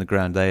 5,000 in the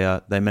ground.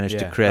 They managed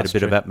to create a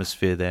bit of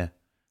atmosphere there.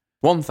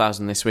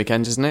 1,000 this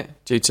weekend, isn't it?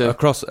 Due to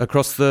across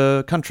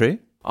the country.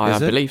 I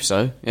believe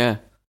so. Yeah.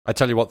 I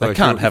tell you what, though, they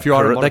can't have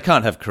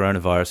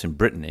coronavirus in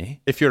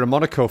Brittany. If you're a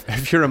Monaco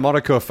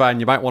fan,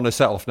 you might want to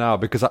set off now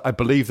because I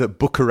believe that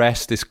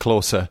Bucharest is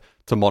closer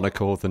to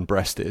Monaco than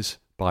Brest is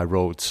by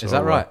roads. Is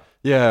that right?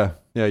 Yeah.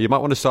 You might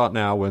want to start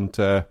now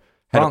and.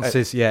 France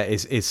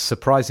is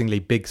surprisingly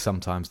big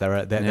sometimes. There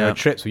are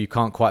trips where you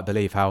can't quite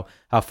believe how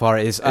far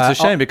it is. It's a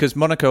shame because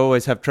Monaco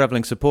always have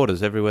travelling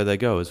supporters everywhere they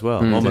go as well,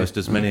 almost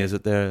as many as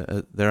at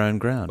their own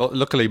ground. Well,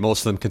 luckily,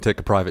 most of them can take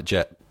a private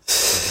jet.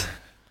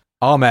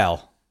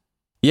 Armel.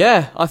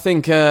 Yeah, I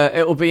think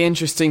it will be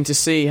interesting to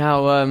see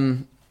how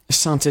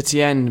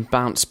Saint-Etienne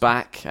bounce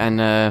back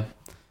and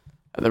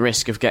at the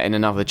risk of getting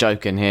another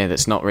joke in here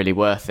that's not really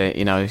worth it.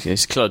 You know,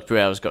 it's Claude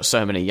Puel's got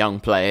so many young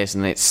players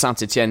and it's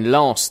Saint-Etienne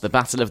Lens, the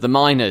battle of the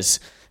minors.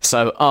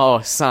 So,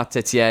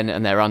 Saint-Etienne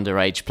and their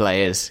underage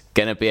players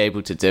going to be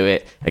able to do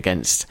it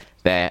against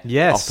their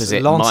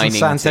opposite Lens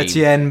mining and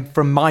Saint-Etienne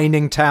from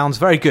mining towns.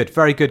 Very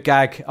good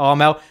gag,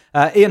 Armel.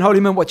 Ian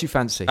Holyman, what do you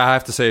fancy? I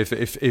have to say,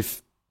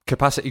 if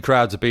capacity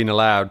crowds are being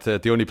allowed,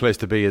 the only place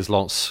to be is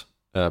Lens.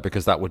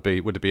 Because that would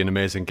be an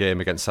amazing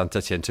game against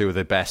Saint-Etienne, two of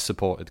the best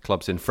supported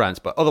clubs in France.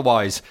 But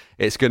otherwise,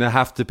 it's going to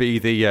have to be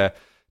the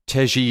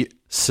Teji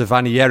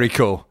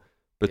Savanierico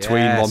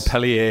between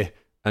Montpellier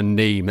and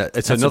Nîmes.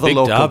 It's another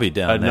big derby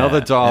down there.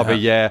 Another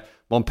derby, yeah.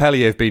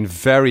 Montpellier have been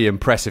very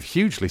impressive.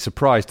 Hugely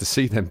surprised to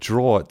see them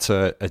draw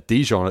at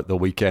Dijon at the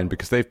weekend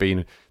because they've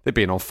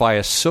been on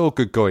fire. So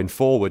good going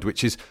forward,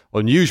 which is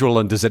unusual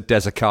under Des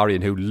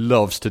Zakarian, who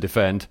loves to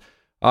defend.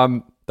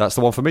 That's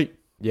the one for me.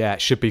 Yeah,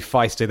 it should be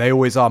feisty. They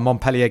always are.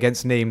 Montpellier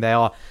against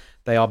Nîmes.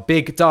 They are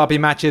big derby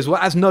matches.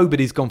 Well, as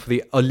nobody's gone for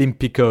the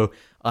Olympico,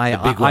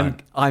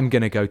 I'm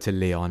going to go to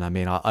Lyon. I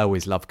mean, I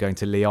always love going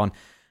to Lyon.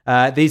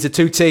 These are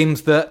two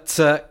teams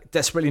that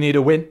desperately need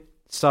a win.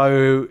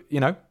 So,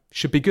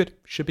 should be good.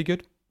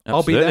 Absolutely.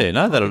 I'll be there.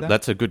 No,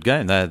 that's a good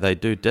game. They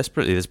do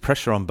desperately. There's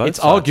pressure on both sides.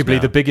 It's arguably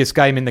the biggest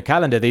game in the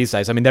calendar these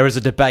days. I mean, there is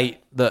a debate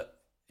that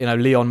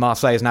Lyon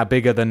Marseille is now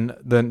bigger than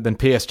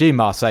PSG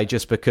Marseille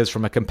just because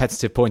from a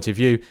competitive point of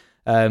view,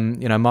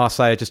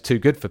 Marseille are just too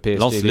good for PSG these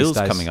Lens-Lille's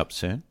days. coming up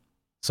soon.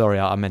 Sorry,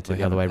 I meant it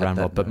the other way around,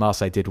 Rob, but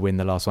Marseille did win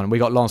the last one. We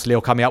got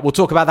Lens-Lille coming up. We'll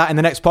talk about that in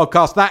the next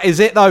podcast. That is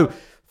it, though,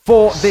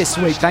 for this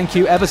week. Thank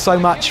you ever so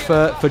much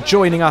for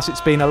joining us.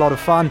 It's been a lot of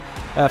fun.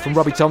 From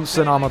Robbie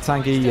Thompson, Armel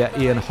Tanguy,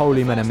 Ian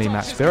Holyman and me,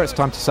 Max Spear. It's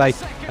time to say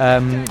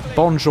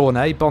bonne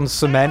journée, bonne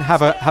semaine.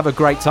 Have a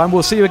great time.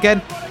 We'll see you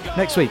again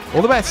next week.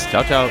 All the best.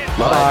 Ciao, ciao.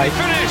 Bye.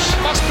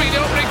 Finish must be the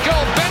opening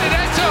goal.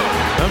 Benedetto.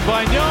 And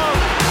Vignon,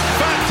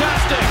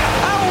 fantastic.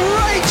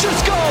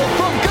 Outrageous goal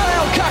from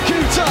Gaël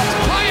Kakuta.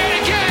 Play it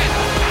again.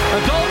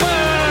 And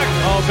Dolberg.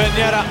 Oh,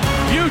 Benera,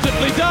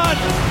 beautifully done.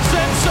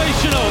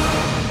 Sensational.